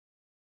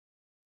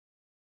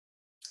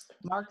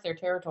 Mark their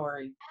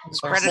territory.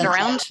 Spread it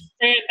around.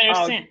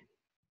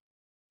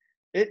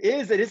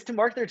 It is to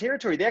mark their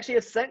territory. They actually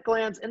have scent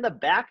glands in the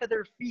back of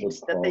their feet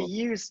that they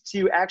use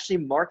to actually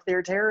mark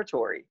their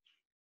territory.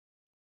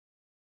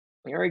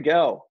 Here we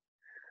go.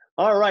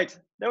 All right,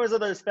 those are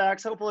those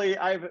facts. Hopefully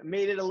I've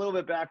made it a little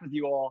bit back with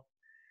you all.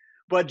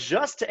 But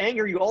just to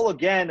anger you all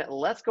again,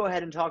 let's go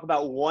ahead and talk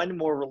about one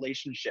more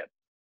relationship.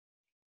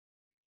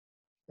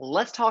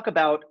 Let's talk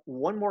about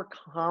one more,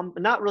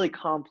 not really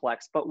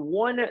complex, but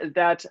one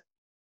that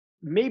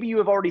maybe you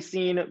have already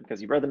seen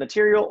because you've read the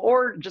material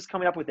or just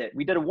coming up with it.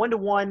 We did a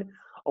one-to-one,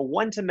 a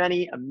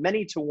one-to-many, a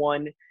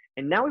many-to-one,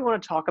 and now we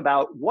want to talk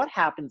about what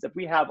happens if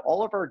we have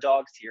all of our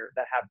dogs here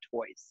that have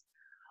toys.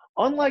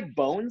 Unlike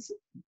bones,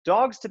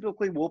 dogs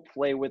typically will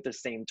play with the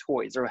same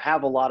toys or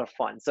have a lot of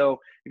fun. So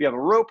if you have a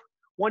rope,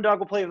 one dog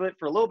will play with it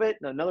for a little bit,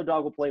 and another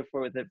dog will play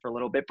with it for a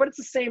little bit, but it's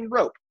the same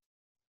rope.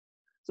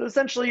 So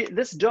essentially,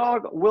 this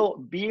dog will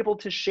be able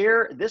to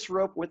share this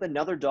rope with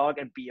another dog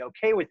and be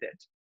okay with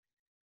it.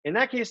 In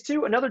that case,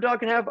 too, another dog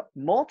can have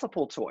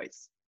multiple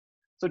toys.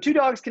 So 2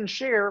 dogs can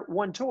share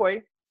one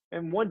toy,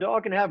 and 1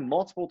 dog can have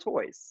multiple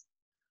toys.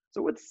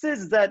 So what this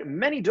is that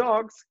many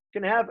dogs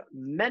can have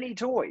many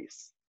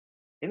toys.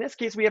 In this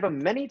case, we have a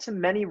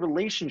many-to-many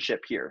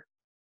relationship here.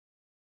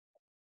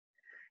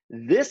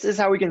 This is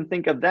how we can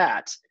think of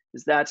that,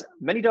 is that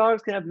many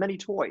dogs can have many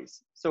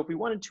toys. So if we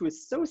wanted to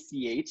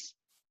associate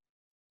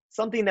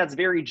something that's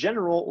very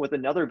general with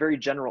another very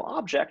general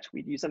object,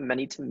 we'd use a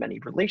many-to-many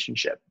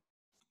relationship.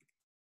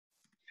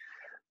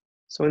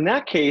 So in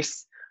that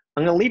case,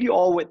 I'm going to leave you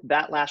all with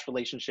that last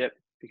relationship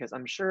because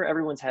I'm sure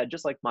everyone's head,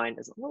 just like mine,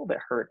 is a little bit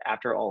hurt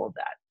after all of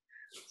that.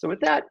 So with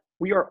that,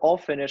 we are all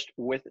finished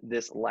with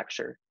this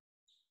lecture.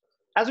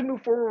 As we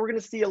move forward, we're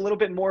going to see a little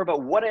bit more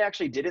about what I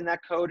actually did in that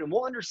code, and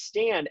we'll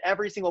understand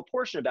every single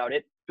portion about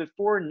it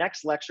before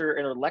next lecture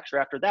and our lecture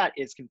after that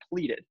is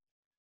completed.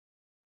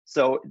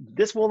 So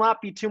this will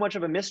not be too much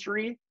of a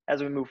mystery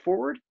as we move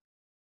forward,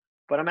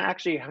 but I'm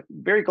actually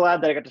very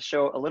glad that I got to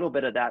show a little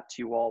bit of that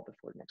to you all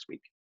before next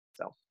week.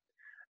 So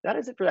that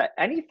is it for that.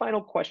 Any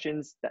final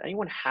questions that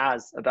anyone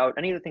has about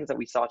any of the things that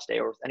we saw today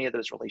or any of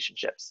those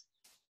relationships?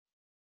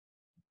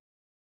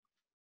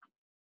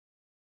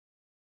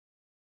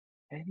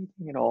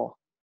 Anything at all?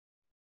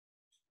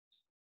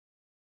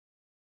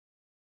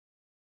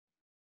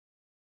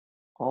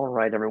 All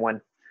right, everyone.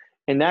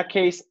 In that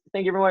case,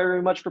 thank you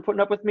very much for putting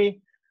up with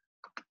me.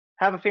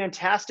 Have a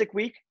fantastic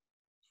week.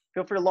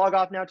 Feel free to log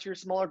off now to your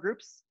smaller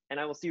groups, and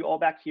I will see you all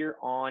back here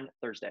on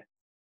Thursday.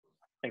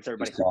 Thanks,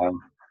 everybody.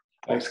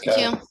 Thanks,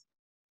 Kyle.